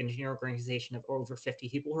we're an engineering organization of over 50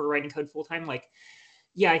 people who are writing code full time, like,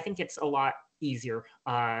 yeah, I think it's a lot easier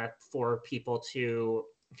for people to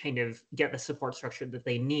kind of get the support structure that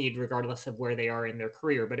they need, regardless of where they are in their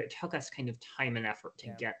career. But it took us kind of time and effort to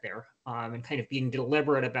Yeah. get there, and kind of being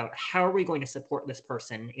deliberate about how are we going to support this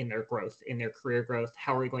person in their growth, in their career growth?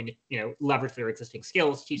 How are we going to, leverage their existing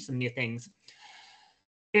skills, teach them new things?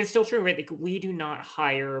 It's still true, right? Like we do not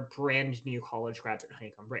hire brand new college grads at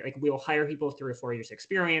Honeycomb, right? Like we will hire people with 3 or 4 years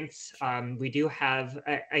experience. Sure. We do have,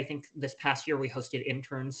 I think this past year we hosted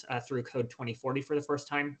interns through Code 2040 for the first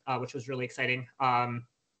time, which was really exciting.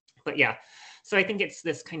 But yeah, so I think it's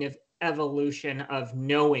this kind of evolution of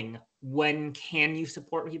knowing when can you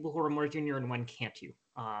support people who are more junior and when can't you.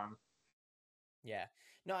 Yeah.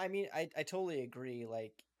 No, I mean, I totally agree.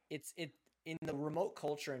 Like, it in the remote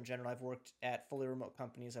culture in general. I've worked at fully remote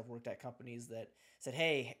companies. I've worked at companies that said,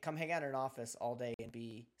 "Hey, come hang out in an office all day and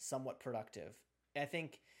be somewhat productive." And I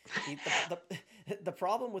think the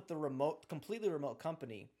problem with the completely remote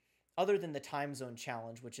company, other than the time zone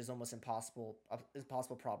challenge, which is almost impossible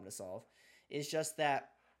problem to solve, is just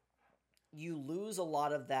that you lose a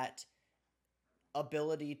lot of that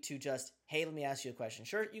ability to just, hey, let me ask you a question.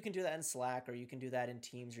 Sure, you can do that in Slack, or you can do that in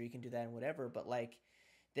Teams, or you can do that in whatever, but like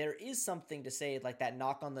there is something to say, like that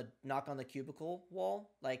knock on the cubicle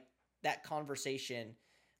wall. Like that conversation,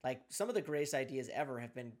 like some of the greatest ideas ever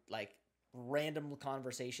have been like random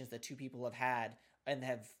conversations that two people have had and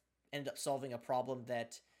have ended up solving a problem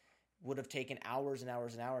that would have taken hours and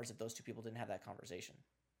hours and hours if those two people didn't have that conversation.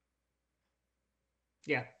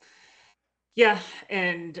 Yeah. Yeah,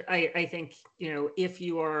 and I think, if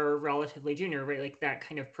you are relatively junior, right, like that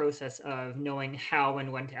kind of process of knowing how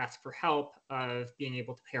and when to ask for help, of being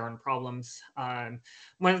able to pair on problems.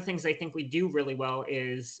 One of the things I think we do really well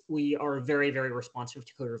is we are very, very responsive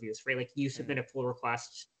to code reviews, right? Like you submit a pull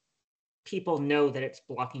request, people know that it's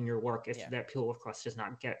blocking your work if Yeah. that pull request does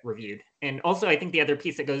not get reviewed. And also, I think the other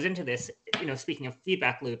piece that goes into this, speaking of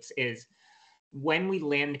feedback loops, is when we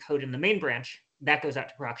land code in the main branch, that goes out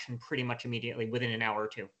to production pretty much immediately within an hour or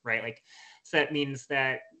two, right? Like, so that means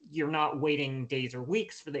that you're not waiting days or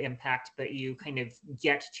weeks for the impact, but you kind of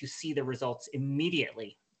get to see the results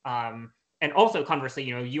immediately. And also, conversely,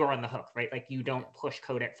 you are on the hook, right? Like, you don't push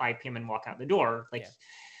code at 5 p.m. and walk out the door. Like,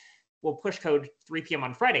 we'll push code 3 p.m.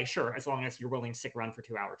 on Friday, sure, as long as you're willing to stick around for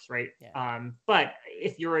 2 hours, right? But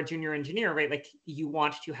if you're a junior engineer, right, like you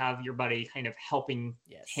want to have your buddy kind of helping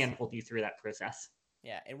handhold you through that process.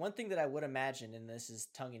 Yeah, and one thing that I would imagine, and this is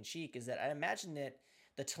tongue in cheek, is that I imagine that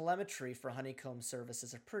the telemetry for Honeycomb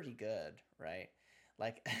services are pretty good, right?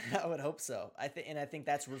 Like I would hope so. I think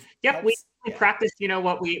that's we practice,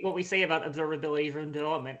 what we say about observability from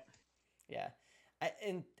development. Yeah,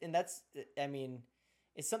 and that's, I mean,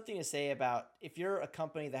 it's something to say about if you're a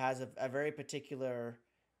company that has a very particular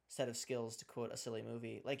set of skills, to quote a silly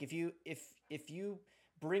movie. Like if you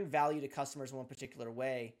bring value to customers in one particular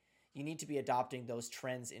way, you need to be adopting those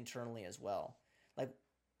trends internally as well. Like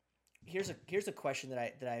here's a question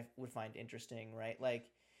that I would find interesting, right? Like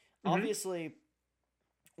obviously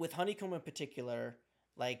with Honeycomb in particular,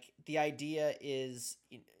 like the idea is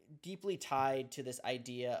deeply tied to this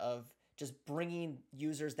idea of just bringing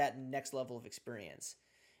users that next level of experience.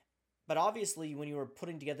 But obviously, when you were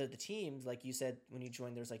putting together the teams, like you said, when you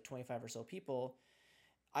joined, there's like 25 or so people.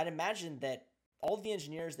 I'd imagine that all the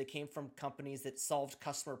engineers that came from companies that solved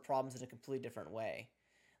customer problems in a completely different way.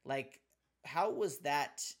 Like, how was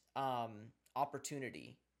that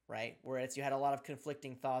opportunity, right? Where you had a lot of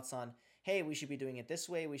conflicting thoughts on, hey, we should be doing it this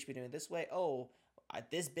way, we should be doing it this way. Oh,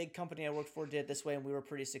 this big company I worked for did it this way and we were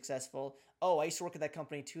pretty successful. Oh, I used to work at that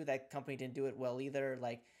company too. That company didn't do it well either.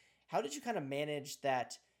 Like, how did you kind of manage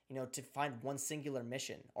that, to find one singular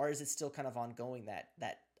mission? Or is it still kind of ongoing,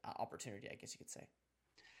 that opportunity, I guess you could say?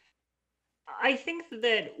 I think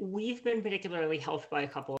that we've been particularly helped by a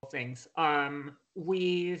couple of things.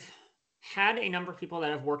 We've had a number of people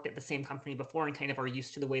that have worked at the same company before and kind of are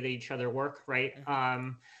used to the way that each other work, right?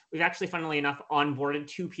 We've actually, funnily enough, onboarded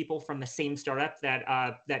 2 people from the same startup that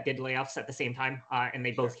did layoffs at the same time, and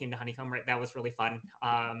they both came to Honeycomb, right? That was really fun,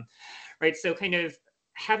 right? So kind of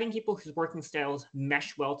having people whose working styles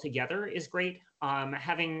mesh well together is great.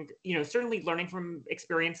 Having, certainly learning from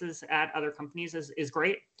experiences at other companies is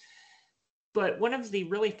great. But one of the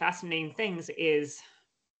really fascinating things is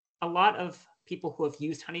a lot of people who have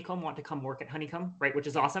used Honeycomb want to come work at Honeycomb, right? Which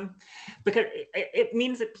is awesome, because it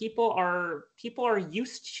means that people are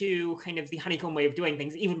used to kind of the Honeycomb way of doing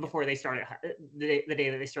things even before they started the day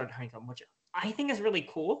that they started Honeycomb, which I think is really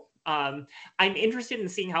cool. I'm interested in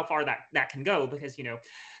seeing how far that can go, because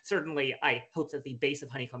certainly I hope that the base of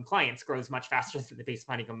Honeycomb clients grows much faster than the base of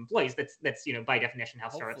Honeycomb employees. That's by definition how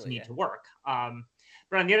startups need to work.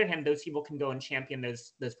 But on the other hand, those people can go and champion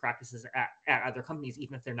those practices at other companies,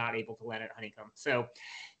 even if they're not able to land at Honeycomb. So,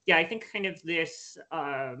 yeah, I think kind of this,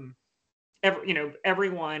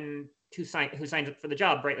 everyone who signs up for the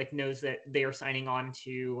job, right, like knows that they are signing on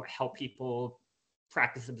to help people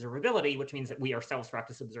practice observability, which means that we ourselves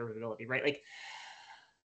practice observability, right? Like,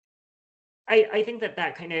 I think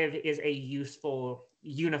that kind of is a useful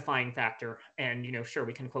unifying factor. And, sure,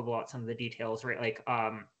 we can quibble out some of the details, right? Like,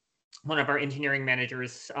 one of our engineering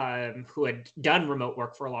managers who had done remote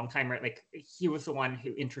work for a long time, right? Like he was the one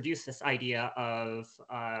who introduced this idea of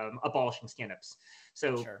abolishing stand-ups.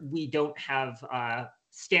 So we don't have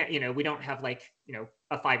we don't have like,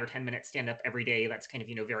 a 5 or 10 minute stand-up every day. That's kind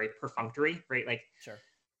of, very perfunctory, right? Like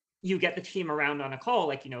you get the team around on a call,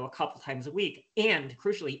 like, a couple times a week. And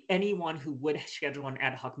crucially, anyone who would schedule an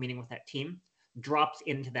ad hoc meeting with that team drops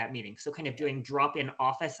into that meeting. So kind of doing drop-in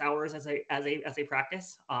office hours as a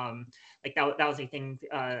practice. Like that was a thing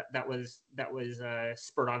that was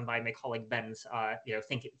spurred on by my colleague Ben's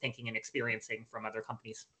thinking and experiencing from other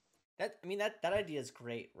companies. That idea is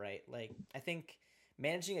great, right? Like I think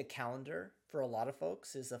managing a calendar for a lot of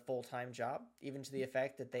folks is a full-time job, even to the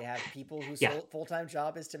effect that they have people whose full-time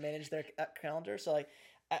job is to manage their calendar. So like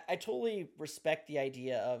I totally respect the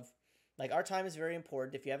idea of Like our time is very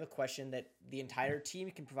important. If you have a question that the entire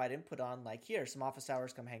team can provide input on, like here, some office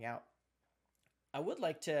hours, come hang out. I would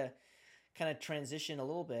like to kind of transition a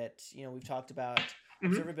little bit. You know, we've talked about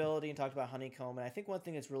Mhm. observability and talked about Honeycomb, and I think one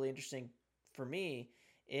thing that's really interesting for me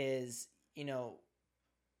is, you know,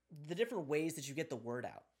 the different ways that you get the word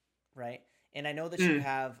out, right? And I know that you Mm.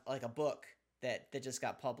 have like a book that just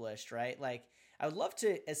got published, right? Like I would love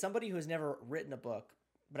to, as somebody who has never written a book,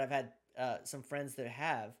 but I've had some friends that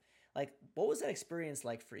have. Like, what was that experience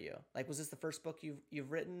like for you? Like, was this the first book you've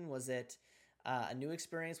written? Was it a new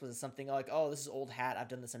experience? Was it something like, oh, this is old hat, I've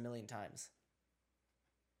done this a million times?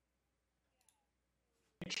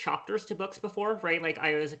 Chapters to books before, right? Like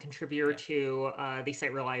I was a contributor Yeah. to the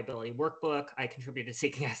site reliability workbook. I contributed to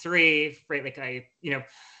Seeking S3, right? Like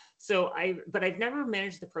but I've never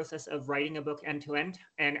managed the process of writing a book end to end.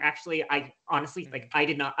 And actually, I honestly, like,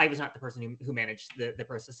 Mm-hmm. I was not the person who managed the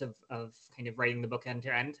process of kind of writing the book end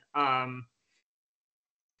to end.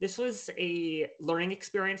 This was a learning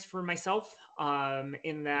experience for myself, in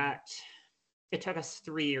Mm-hmm. that it took us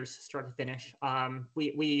 3 years start to finish.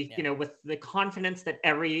 We Yeah. with the confidence that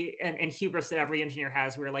and hubris that every engineer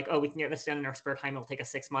has, we were like, oh, we can get this done in our spare time. It'll take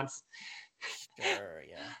us 6 months. Sure.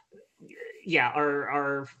 Yeah. Yeah,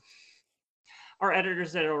 our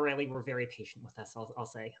editors at O'Reilly were very patient with us. I'll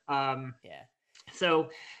say. Yeah. So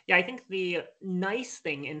yeah, I think the nice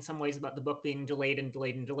thing in some ways about the book being delayed and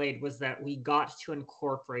delayed and delayed was that we got to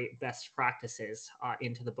incorporate best practices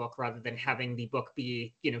into the book rather than Mm-hmm. having the book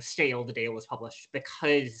be stale the day it was published,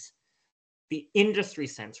 because the industry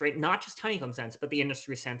sense, right? Not just Honeycomb sense, but the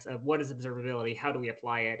industry sense of what is observability, how do we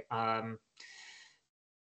apply it?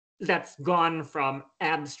 That's gone from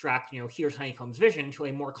abstract, here's Honeycomb's vision, to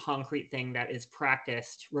a more concrete thing that is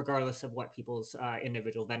practiced regardless of what people's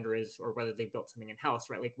individual vendor is or whether they built something in house,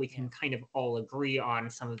 right? Like we Yeah. can kind of all agree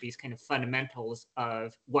on some of these kind of fundamentals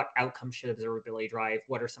of what outcomes should observability drive,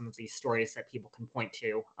 what are some of these stories that people can point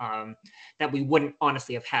to, that we wouldn't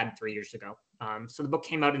honestly have had 3 years ago. So the book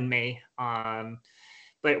came out in May.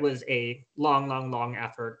 But it was a long, long, long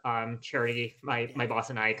effort. Charity, my Yeah.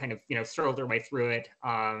 boss and I kind of struggled our way through it,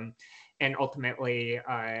 and ultimately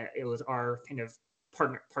it was our kind of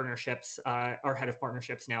partnerships, our head of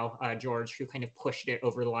partnerships now, George, who kind of pushed it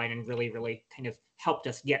over the line and really, really kind of helped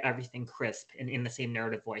us get everything crisp and in the same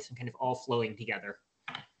narrative voice and kind of all flowing together.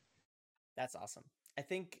 That's awesome. I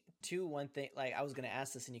think too, one thing, like I was gonna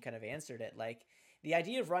ask this and you kind of answered it. Like the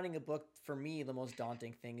idea of running a book, for me, the most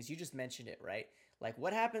daunting thing is, you just mentioned it, right? Like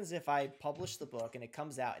what happens if I publish the book and it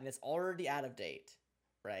comes out and it's already out of date,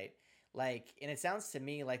 right? Like, and it sounds to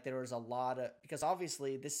me like there was a lot of, because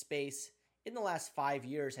obviously this space in the last 5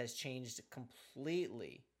 years has changed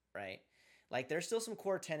completely, right? Like there's still some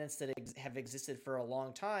core tenets that have existed for a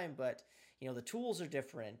long time, but you know the tools are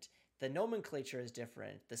different, the nomenclature is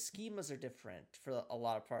different, the schemas are different for a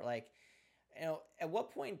lot of part. Like, you know, at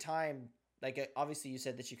what point in time, like obviously you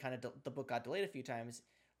said that you kind of the book got delayed a few times.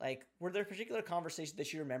 Like, were there particular conversations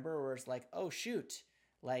that you remember where it's like, oh shoot,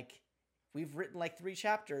 like we've written like 3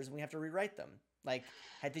 chapters and we have to rewrite them? Like,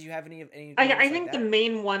 did you have any I moments like think the that?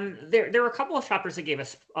 main one, Mm-hmm. there were a couple of chapters that gave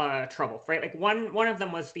us trouble, right? Like one of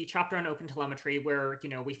them was the chapter on open telemetry, where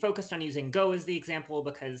we focused on using Go as the example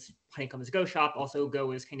because Honeycomb is a Go shop. Also, Go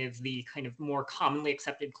is kind of more commonly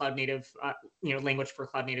accepted cloud native language for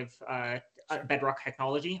cloud native Sure. Bedrock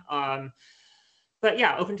technology. But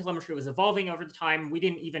yeah, OpenTelemetry was evolving over the time. We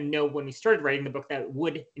didn't even know when we started writing the book that it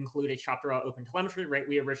would include a chapter on OpenTelemetry, right?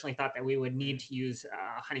 We originally thought that we would need Mm-hmm. to use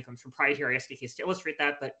Honeycomb's proprietary SDKs to illustrate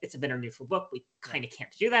that, but it's a vendor neutral book. We Yeah. kind of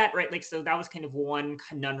can't do that, right? Like, so that was kind of one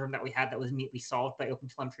conundrum that we had that was neatly solved by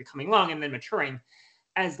OpenTelemetry coming along and then maturing,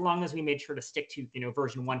 as long as we made sure to stick to,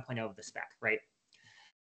 version 1.0 of the spec, right?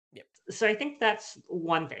 Yep. So I think that's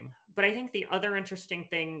one thing. But I think the other interesting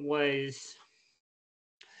thing was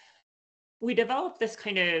we developed this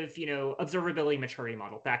kind of observability maturity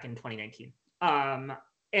model back in 2019,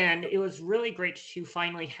 and Yep. it was really great to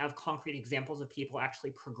finally have concrete examples of people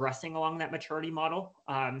actually progressing along that maturity model,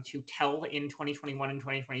 to tell in 2021 and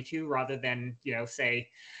 2022, rather than say,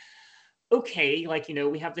 okay, like,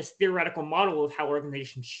 we have this theoretical model of how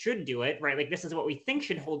organizations should do it, right? Like, this is what we think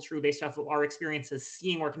should Yeah. hold true based off of our experiences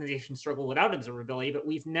seeing organizations struggle without observability, but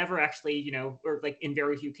we've never actually, or like in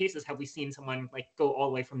very few cases have we seen someone like go all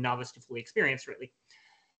the way from novice to fully experienced, really.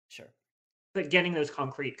 Sure. But getting those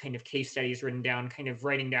concrete kind of case studies written down, kind of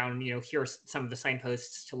writing down, here's some of the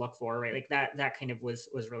signposts to look for, right? Like that kind of was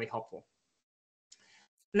really helpful.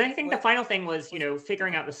 And then I think the What final thing was, was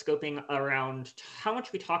figuring okay? out the scoping around how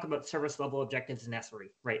much we talk about service level objectives in SRE,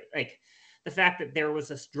 right? Like the fact that there was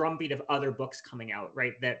this drumbeat of other books coming out,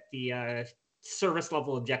 right? That the service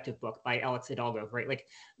level objective book by Alex Hidalgo, right? Like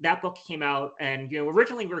that book came out, and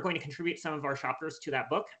originally we were going to contribute some of our chapters to that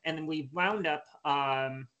book, and then we wound up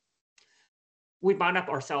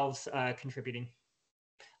ourselves contributing.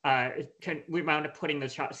 We wound up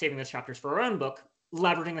saving those chapters for our own book,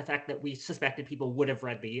 leveraging the fact that we suspected people would have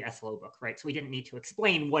read the SLO book, right? So we didn't need to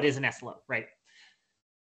explain what is an SLO, right?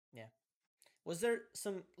 Yeah. Was there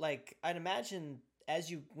some, like, I'd imagine as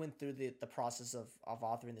you went through the process of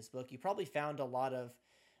authoring this book, you probably found a lot of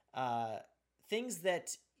things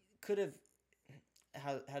that could have,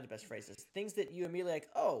 how to best phrase this, things that you immediately like,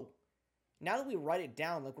 oh, now that we write it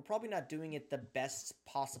down, like we're probably not doing it the best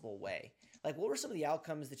possible way. Like, what were some of the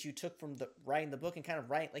outcomes that you took from the writing the book and kind of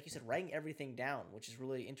writing, like you said, writing everything down, which is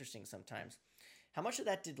really interesting sometimes. How much of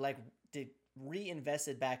that did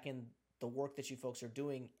reinvested back in the work that you folks are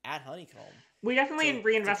doing at Honeycomb? We definitely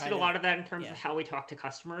reinvested a lot of that in terms yeah. of how we talk to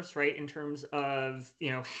customers, right? In terms of,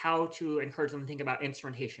 how to encourage them to think about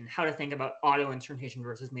instrumentation, how to think about auto instrumentation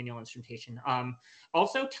versus manual instrumentation.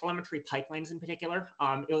 Also, telemetry pipelines in particular.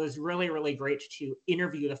 It was really, really great to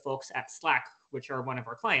interview the folks at Slack, which are one of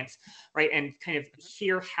our clients, right? And kind of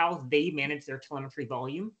hear how they manage their telemetry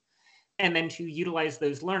volume, and then to utilize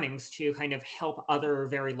those learnings to kind of help other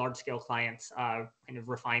very large scale clients kind of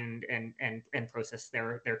refine and process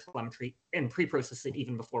their telemetry and pre-process it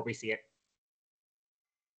even before we see it.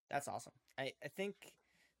 That's awesome. I think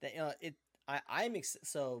that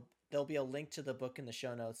so there'll be a link to the book in the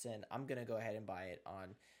show notes, and I'm gonna go ahead and buy it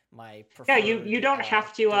on my preferred. Yeah, you don't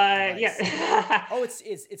have to. Yeah. Oh,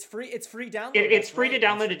 it's free. It's free download. It's free to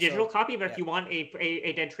download a digital copy, but if you want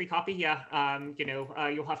a Dead Tree copy, you'll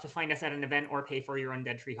have to find us at an event or pay for your own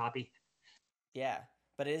Dead Tree copy. Yeah,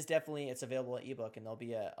 but it's available at ebook, and there'll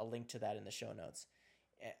be a link to that in the show notes.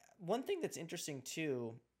 One thing that's interesting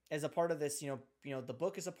too, as a part of this, the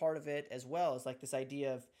book is a part of it as well, as like this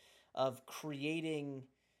idea of creating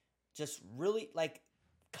just really like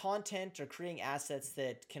content or creating assets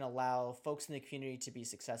that can allow folks in the community to be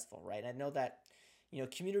successful, right? I know that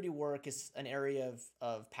community work is an area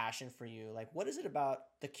of passion for you. Like, what is it about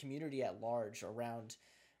the community at large around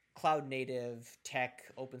cloud native tech,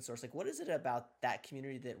 open source? Like, what is it about that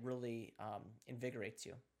community that really invigorates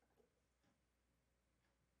you?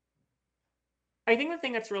 I think the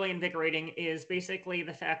thing that's really invigorating is basically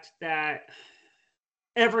the fact that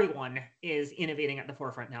everyone is innovating at the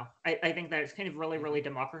forefront now. I think that it's kind of really, really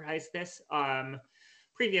democratized this.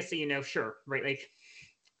 Previously, sure, right? Like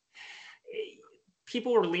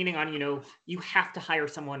people were leaning on, you have to hire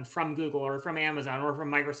someone from Google or from Amazon or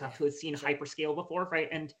from Microsoft who has seen hyperscale before, right?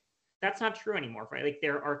 And that's not true anymore, right? Like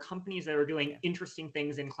there are companies that are doing interesting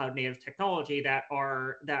things in cloud native technology that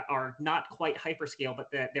are not quite hyperscale,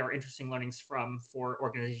 but that there are interesting learnings for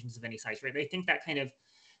organizations of any size, right? I think that kind of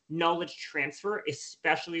knowledge transfer,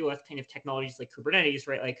 especially with kind of technologies like Kubernetes,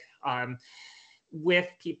 right? Like with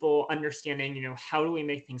people understanding, how do we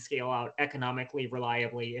make things scale out economically,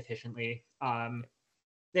 reliably, efficiently,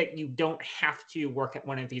 that you don't have to work at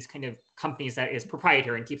one of these kind of companies that is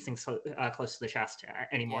proprietary and keeps things close to the chest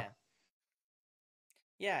anymore.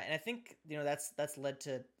 Yeah, and I think that's led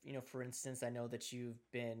to for instance, I know that you've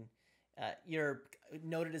been you're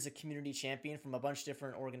noted as a community champion from a bunch of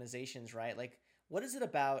different organizations, right? Like, what is it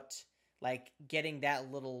about like getting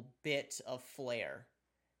that little bit of flair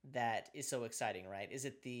that is so exciting, right? Is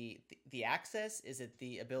it the access? Is it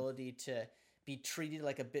the ability to be treated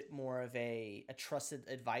like a bit more of a trusted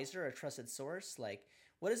advisor, a trusted source? Like,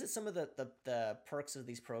 what is it, some of the perks of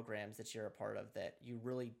these programs that you're a part of that you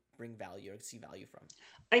really bring value or see value from?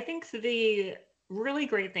 I think the really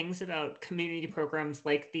great things about community programs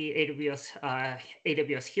like the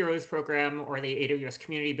AWS Heroes program or the AWS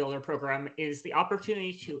Community Builder program is the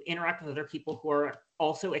opportunity to interact with other people who are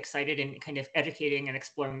also excited in kind of educating and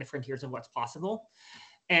exploring the frontiers of what's possible.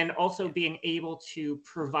 And also being able to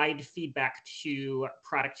provide feedback to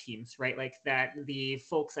product teams, right? Like that the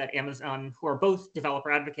folks at Amazon who are both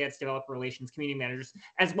developer advocates, developer relations, community managers,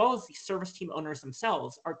 as well as the service team owners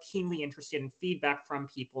themselves are keenly interested in feedback from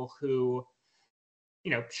people who,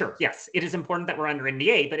 sure, yes, it is important that we're under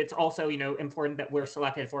NDA, but it's also, important that we're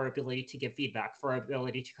selected for our ability to give feedback, for our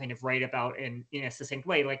ability to kind of write about in a succinct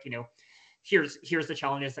way, like, here's the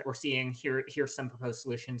challenges that we're seeing, here's some proposed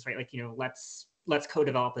solutions, right? Like, let's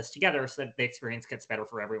co-develop this together so that the experience gets better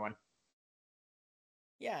for everyone.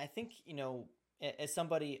 Yeah, I think, as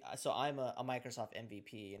somebody, so I'm a Microsoft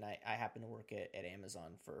MVP, and I happen to work at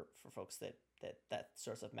Amazon for folks that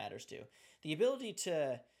sort of stuff matters to. The ability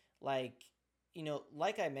to, like,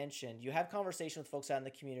 like I mentioned, you have conversation with folks out in the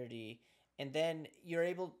community, And then you're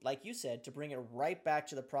able, like you said, to bring it right back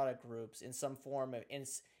to the product groups in some form. And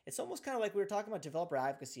it's almost kind of like we were talking about developer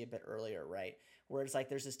advocacy a bit earlier, right? Where it's like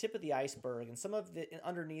there's this tip of the iceberg, and some of the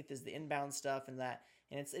underneath is the inbound stuff and that.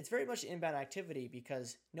 And it's very much inbound activity,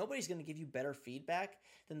 because nobody's going to give you better feedback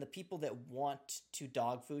than the people that want to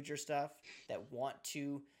dog food your stuff, they want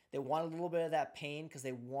a little bit of that pain because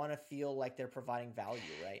they want to feel like they're providing value,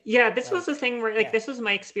 right? Yeah, this was Like, the thing where, like, yeah. this was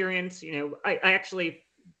my experience. I actually,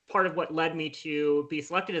 part of what led me to be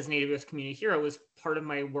selected as an AWS Community Hero was part of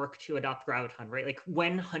my work to adopt Graviton, right? Like,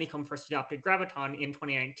 when Honeycomb first adopted Graviton in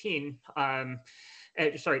 2019,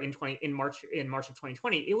 sorry, in March of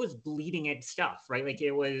 2020, it was bleeding edge stuff, right? Like,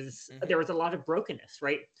 there was a lot of brokenness,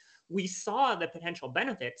 right? We saw the potential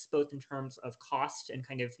benefits both in terms of cost and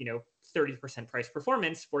kind of 30% price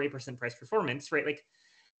performance, 40% price performance, right? Like,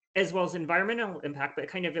 as well as environmental impact, but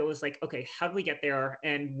kind of it was like, okay, how do we get there?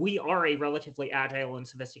 And we are a relatively agile and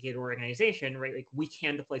sophisticated organization, right? Like, we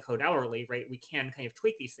can deploy code hourly, right? We can kind of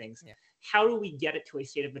tweak these things. Yeah. How do we get it to a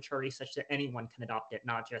state of maturity such that anyone can adopt it,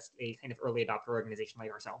 not just a kind of early adopter organization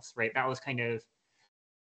like ourselves, right? That was kind of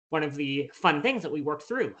one of the fun things that we worked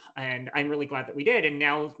through, and I'm really glad that we did. And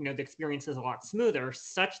now, the experience is a lot smoother,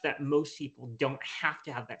 such that most people don't have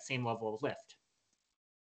to have that same level of lift.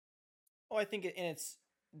 Oh, I think and it's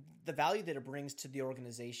the value that it brings to the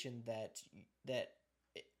organization that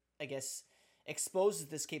I guess exposes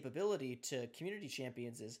this capability to community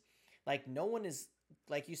champions is like no one is,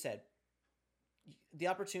 like you said, the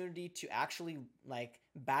opportunity to actually like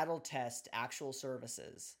battle test actual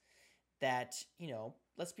services that,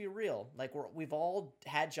 let's be real, like we've all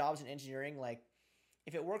had jobs in engineering. Like,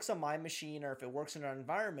 if it works on my machine or if it works in our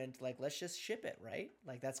environment, like, let's just ship it, right?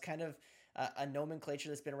 Like, that's kind of a nomenclature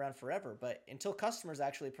that's been around forever. But until customers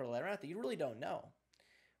actually put a letter out there, you really don't know,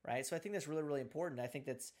 right? So I think that's really, really important. I think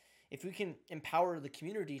that's, if we can empower the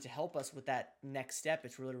community to help us with that next step,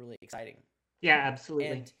 it's really, really exciting. Yeah, absolutely.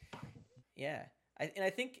 And yeah.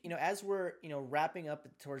 I think, as we're, wrapping up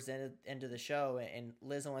towards the end of the show, and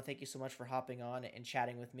Liz, I want to thank you so much for hopping on and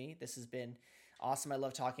chatting with me. This has been awesome. I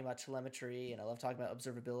love talking about telemetry, and I love talking about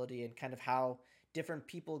observability and kind of how different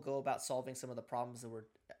people go about solving some of the problems that we're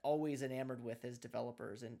always enamored with as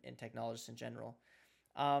developers and technologists in general.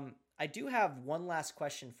 I do have one last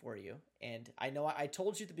question for you. And I know I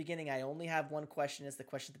told you at the beginning I only have one question. It's the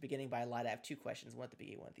question at the beginning, but I lied. I have two questions, one at the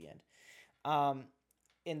beginning, one at the end.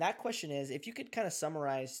 And that question is, if you could kind of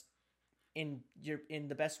summarize in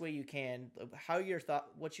the best way you can how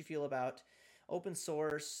what you feel about open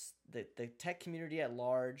source, the tech community at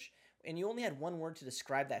large, and you only had one word to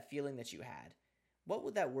describe that feeling that you had, what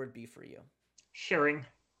would that word be for you? Sharing.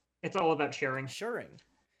 It's all about sharing.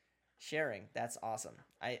 Sharing. That's awesome.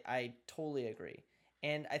 I totally agree.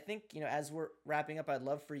 And I think, as we're wrapping up, I'd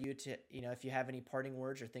love for you to, if you have any parting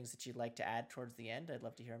words or things that you'd like to add towards the end, I'd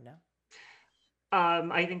love to hear them now.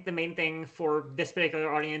 I think the main thing for this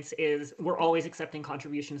particular audience is we're always accepting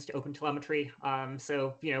contributions to OpenTelemetry.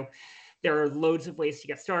 So, there are loads of ways to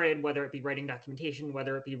get started, whether it be writing documentation,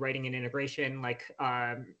 whether it be writing an integration. Like,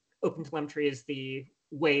 OpenTelemetry is the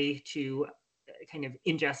way to kind of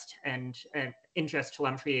ingest and ingest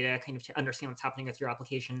telemetry data, kind of to understand what's happening with your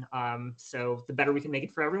application. So the better we can make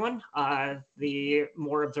it for everyone, the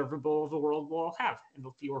more observable the world will have, and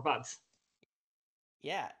the fewer bugs.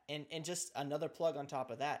 Yeah, and just another plug on top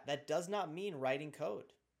of that. That does not mean writing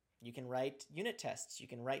code. You can write unit tests. You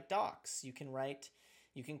can write docs. You can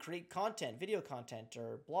create content, video content,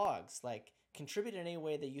 or blogs. Like, contribute in any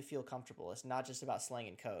way that you feel comfortable. It's not just about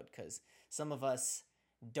slanging code, because some of us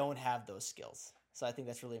don't have those skills. So I think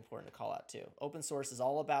that's really important to call out too. Open source is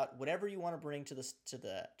all about whatever you want to bring to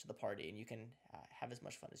the party, and you can have as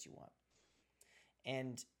much fun as you want.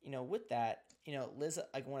 And with that, Liz,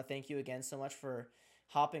 I want to thank you again so much for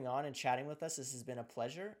hopping on and chatting with us. This has been a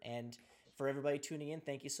pleasure. And for everybody tuning in,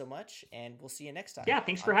 thank you so much. And we'll see you next time. Yeah,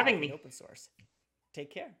 thanks for having me. Open Source.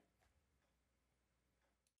 Take care.